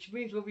 which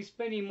means we'll be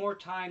spending more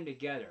time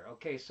together.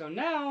 Okay, so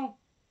now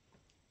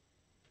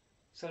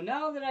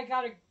that I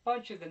got a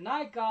bunch of the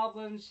Night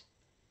Goblins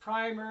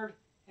primered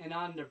and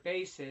on their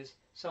bases,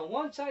 so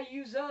once I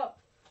use up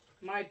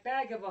my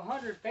bag of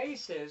 100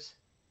 bases,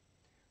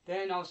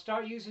 then I'll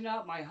start using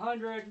up my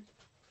 100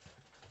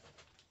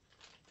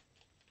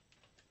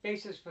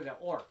 bases for the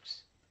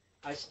orcs.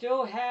 I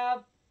still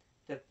have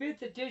the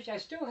 5th edition. I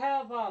still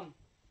have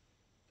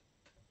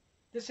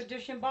this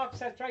edition box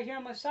that's right here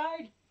on my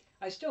side.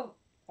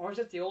 Or is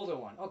it the older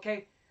one?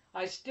 Okay,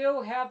 I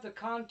still have the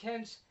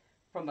contents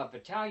from a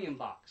battalion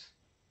box.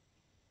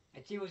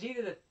 It was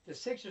either the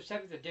 6th or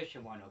 7th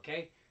edition one,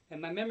 okay?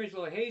 And my memory's a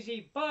little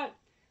hazy, but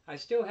I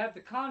still have the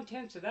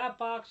contents of that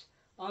box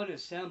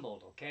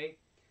unassembled, okay?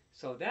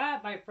 So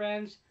that, my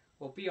friends,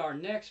 will be our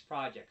next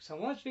project. So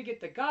once we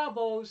get the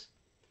gobos,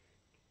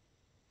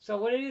 so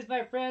what it is,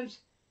 my friends,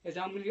 is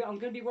I'm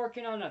gonna be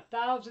working on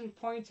 1,000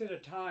 points at a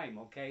time,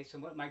 okay? So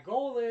what my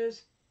goal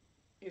is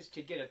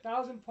to get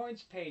 1,000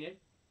 points painted,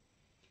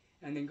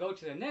 and then go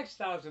to the next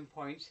 1,000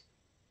 points,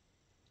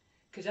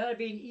 because that'll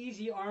be an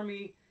easy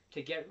army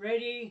to get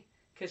ready.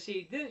 Because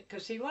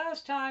see,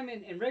 last time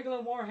in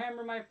regular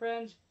Warhammer, my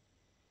friends,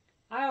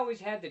 I always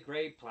had the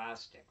gray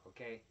plastic,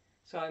 okay?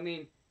 So I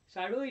mean,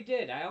 so I really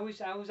did. I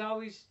was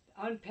always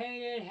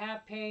unpainted,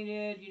 half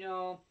painted, you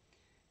know.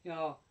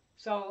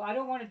 So I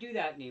don't want to do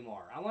that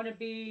anymore. I want to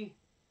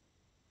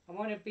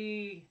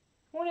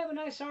have a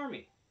nice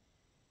army.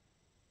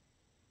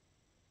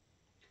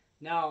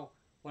 Now,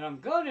 what I'm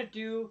gonna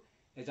do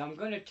is I'm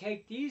gonna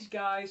take these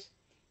guys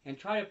and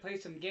try to play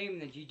some game in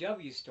the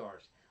GW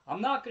stores.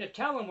 I'm not gonna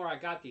tell them where I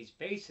got these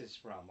bases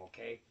from,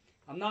 okay?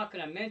 I'm not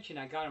gonna mention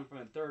I got them from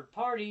a third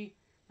party.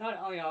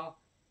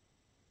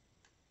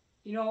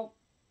 You know,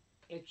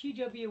 if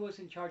GW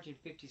wasn't charging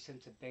 50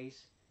 cents a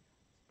base,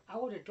 I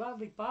would have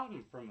gladly bought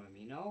them from them,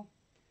 you know?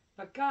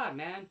 But God,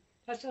 man,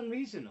 that's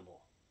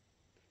unreasonable.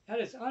 That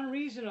is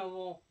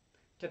unreasonable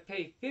to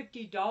pay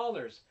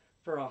 $50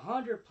 for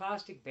 100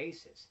 plastic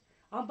bases.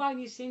 I'm buying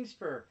these things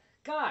for,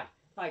 God,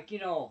 like, you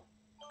know,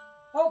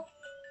 oh,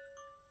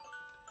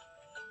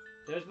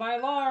 there's my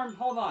alarm,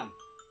 hold on.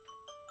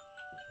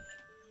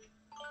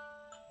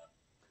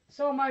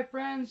 So my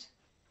friends,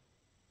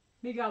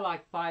 we got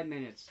like 5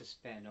 minutes to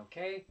spend,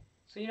 okay?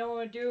 So you know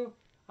what I'm gonna do?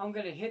 I'm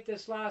gonna hit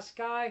this last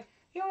guy.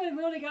 We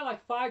only got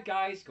like 5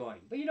 guys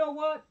going, but you know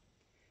what?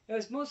 It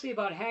was mostly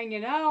about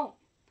hanging out.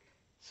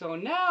 So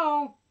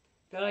now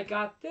that I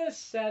got this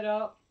set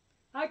up,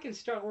 I can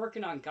start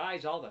working on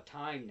guys all the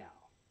time now.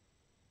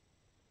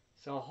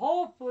 So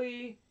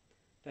hopefully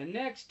the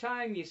next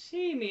time you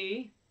see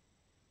me,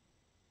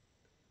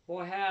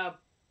 we'll have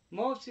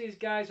most of these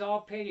guys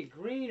all painted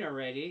green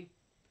already,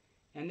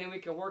 and then we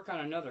can work on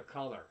another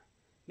color.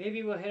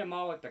 Maybe we'll hit them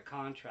all with the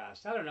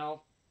contrast. I don't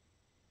know.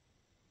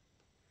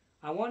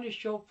 I want to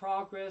show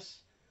progress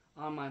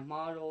on my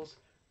models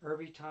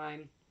every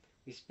time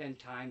we spend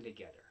time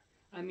together.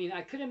 I mean,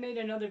 I could have made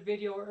another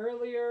video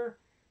earlier,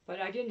 but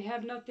I didn't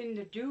have nothing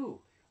to do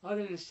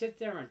other than sit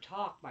there and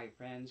talk, my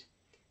friends.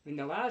 In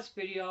the last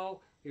video,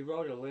 we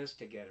wrote a list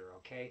together,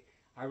 okay?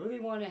 I really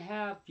want to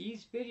have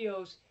these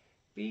videos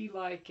be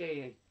like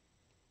a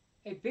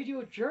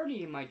video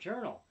journey in my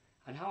journal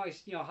on how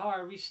I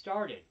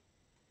restarted.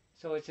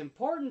 So it's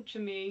important to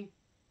me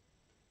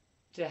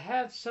to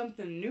have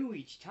something new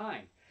each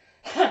time,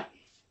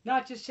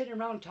 not just sitting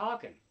around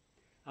talking.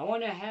 I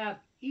want to have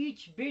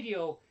each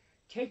video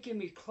taking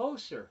me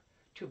closer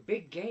to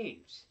big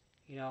games,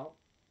 you know,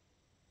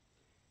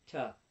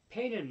 to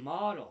painted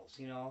models,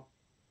 you know.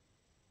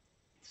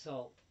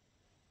 So,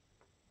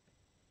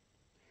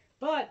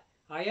 but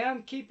I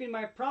am keeping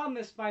my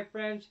promise, my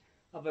friends,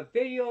 of a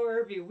video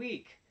every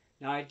week.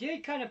 Now, I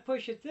did kind of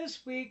push it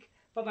this week,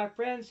 but my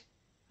friends,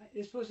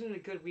 this wasn't a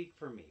good week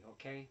for me,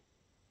 okay?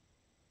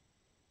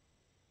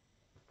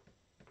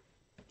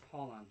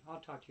 Hold on, I'll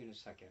talk to you in a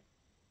second.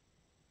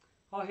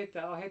 I'll hit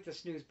the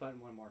snooze button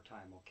one more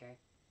time, okay?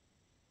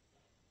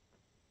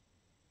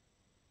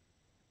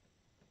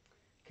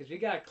 Because we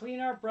got to clean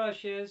our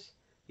brushes.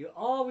 You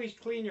always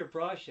clean your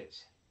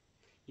brushes.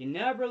 You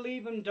never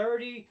leave them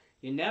dirty.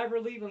 You never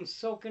leave them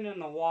soaking in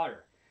the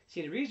water.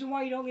 See, the reason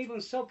why you don't leave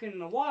them soaking in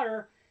the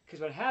water,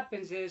 because what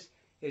happens is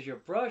your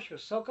brush will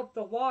soak up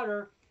the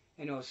water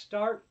and it'll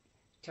start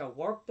to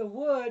warp the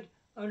wood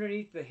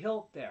underneath the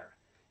hilt there.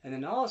 And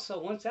then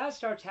also, once that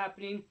starts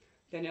happening,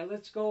 then it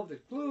lets go of the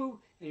glue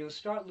and you'll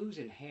start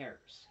losing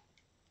hairs.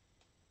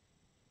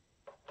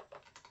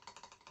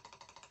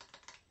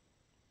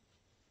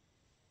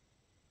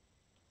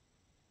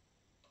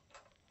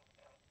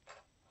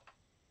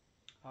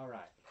 All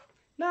right.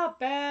 Not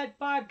bad.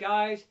 5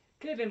 guys.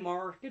 Could have been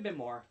more. Could have been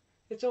more.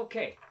 It's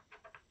okay.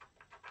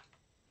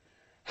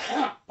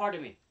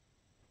 Pardon me.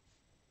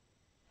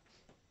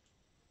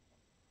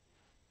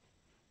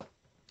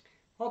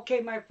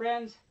 Okay, my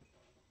friends.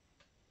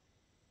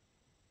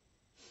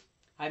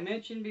 I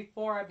mentioned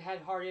before I've had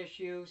heart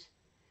issues,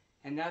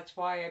 and that's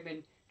why I've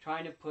been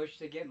trying to push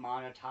to get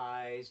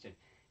monetized, and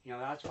you know,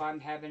 that's why I'm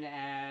having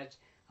ads.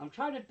 I'm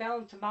trying to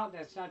balance them out.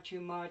 That's not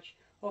too much.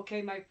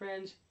 Okay, my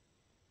friends.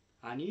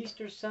 On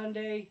Easter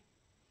Sunday,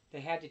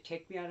 they had to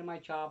take me out of my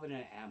job in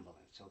an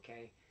ambulance,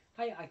 okay?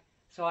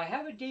 So I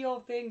have a deal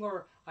thing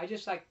where I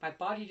just like, my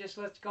body just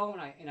lets go,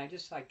 and I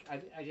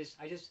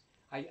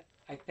I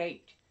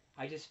faint.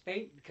 I just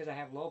faint because I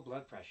have low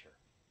blood pressure.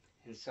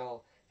 And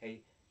so,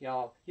 hey,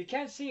 you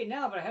can't see it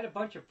now, but I had a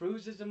bunch of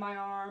bruises in my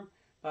arm.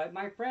 But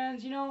my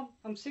friends,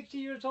 I'm 60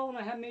 years old and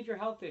I have major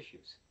health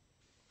issues.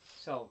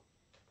 So,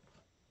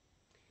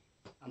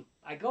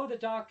 I go to the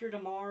doctor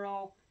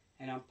tomorrow,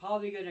 and I'm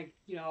probably going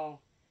to,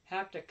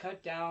 have to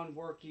cut down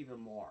work even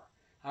more.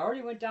 I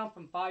already went down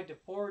from 5 to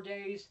 4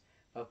 days,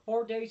 but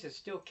 4 days is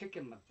still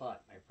kicking my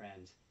butt, my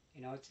friends.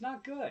 It's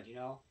not good,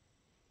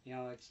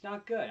 it's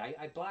not good.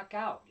 I black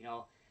out,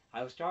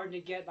 I was starting to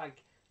get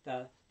like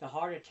the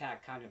heart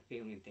attack kind of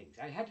feeling things.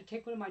 I had to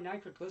take one of my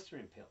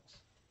nitroglycerin pills.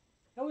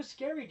 That was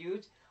scary,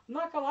 dudes. I'm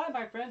not gonna lie,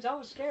 my friends, I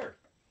was scared.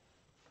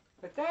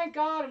 But thank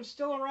God I'm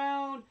still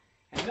around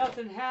and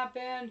nothing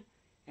happened.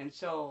 And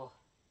so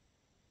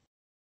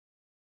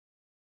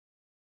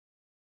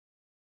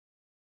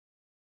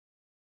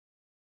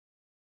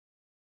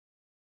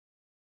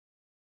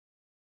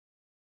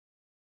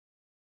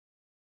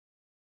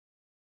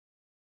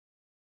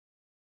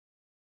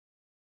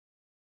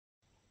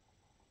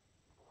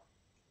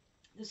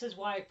this is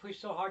why I push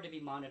so hard to be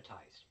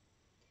monetized.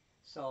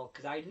 So,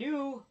 because I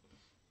knew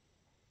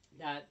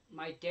that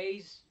my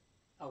days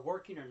of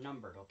working are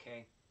numbered,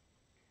 okay?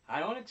 I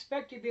don't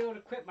expect to be able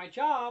to quit my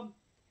job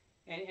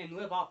and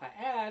live off of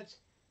ads,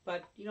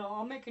 but,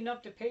 I'll make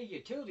enough to pay a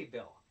utility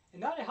bill.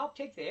 And that'll help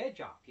take the edge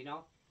off,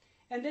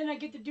 And then I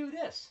get to do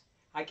this.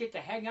 I get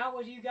to hang out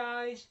with you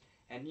guys,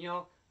 and,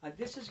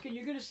 this is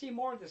you're going to see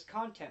more of this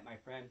content, my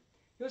friend.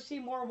 You'll see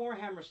more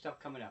Warhammer stuff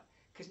coming up.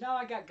 Because now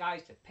I got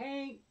guys to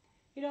paint,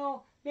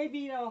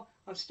 maybe,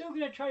 I'm still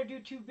going to try to do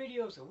 2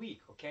 videos a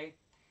week, okay?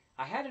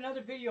 I had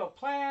another video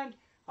planned.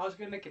 I was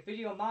going to make a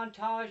video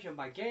montage of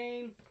my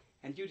game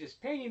and do this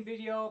painting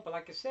video, but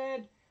like I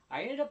said,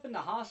 I ended up in the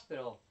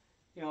hospital,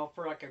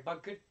 for like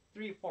about good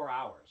 3-4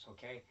 hours,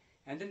 okay?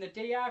 And then the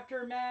day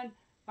after, man,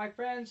 my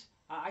friends,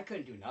 I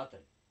couldn't do nothing.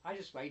 I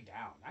just laid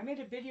down. I made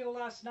a video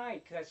last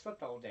night because I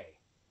slept all day.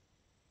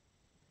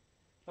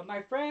 But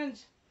my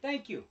friends,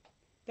 thank you.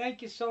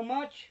 Thank you so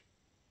much.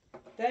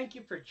 Thank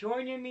you for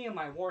joining me on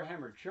my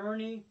Warhammer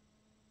journey.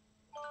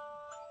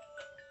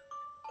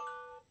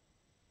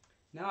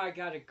 Now I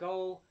gotta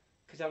go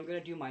because I'm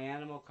gonna do my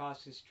Animal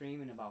Crossing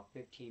stream in about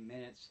 15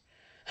 minutes.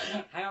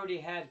 I already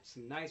had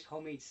some nice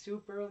homemade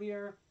soup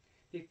earlier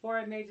before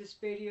I made this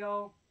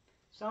video,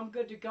 so I'm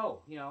good to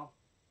go,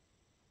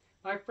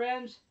 My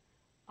friends,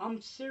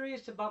 I'm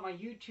serious about my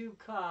YouTube,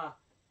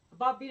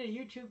 about being a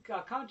YouTube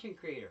content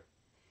creator.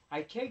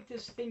 I take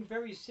this thing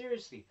very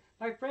seriously.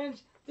 My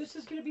friends, this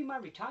is going to be my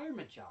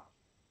retirement job.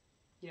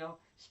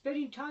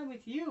 Spending time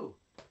with you,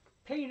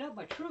 paying up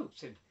my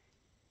troops, and,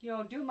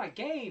 doing my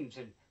games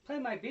and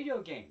playing my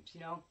video games,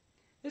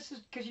 This is,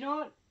 because you know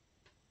what?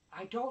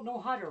 I don't know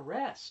how to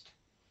rest.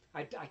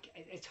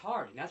 It's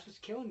hard, and that's what's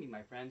killing me,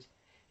 my friends.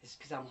 It's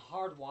because I'm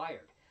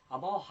hardwired.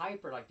 I'm all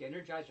hyper like the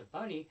Energizer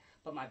Bunny,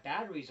 but my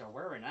batteries are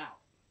wearing out.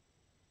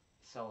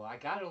 So I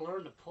got to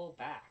learn to pull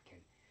back,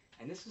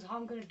 and this is how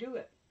I'm going to do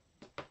it.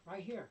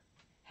 Right here.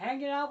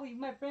 Hanging out with you,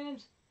 my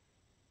friends.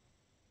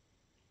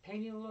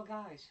 Painting little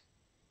guys.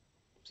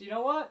 So you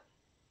know what?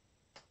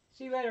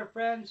 See you later,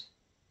 friends.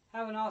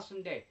 Have an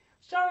awesome day.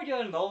 Sorry to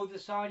unload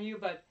this on you,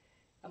 but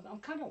I'm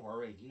kind of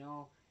worried,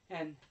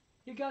 And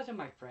you guys are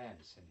my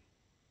friends.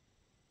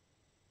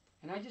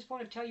 And I just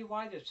want to tell you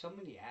why there's so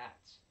many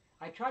ads.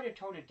 I try to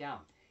tone it down.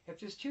 If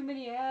there's too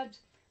many ads,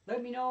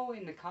 let me know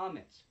in the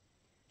comments.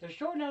 They're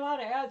showing a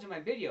lot of ads in my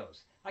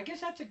videos. I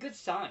guess that's a good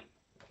sign.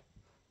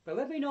 But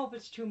let me know if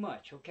it's too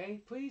much, okay?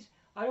 Please?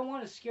 I don't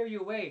want to scare you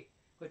away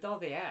with all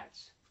the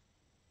ads.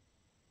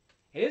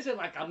 It isn't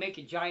like I'm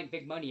making giant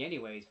big money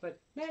anyways, but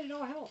man, it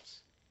all helps.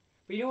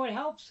 But you know what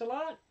helps a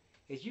lot?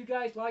 Is you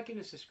guys liking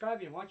and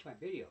subscribing and watching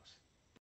my videos.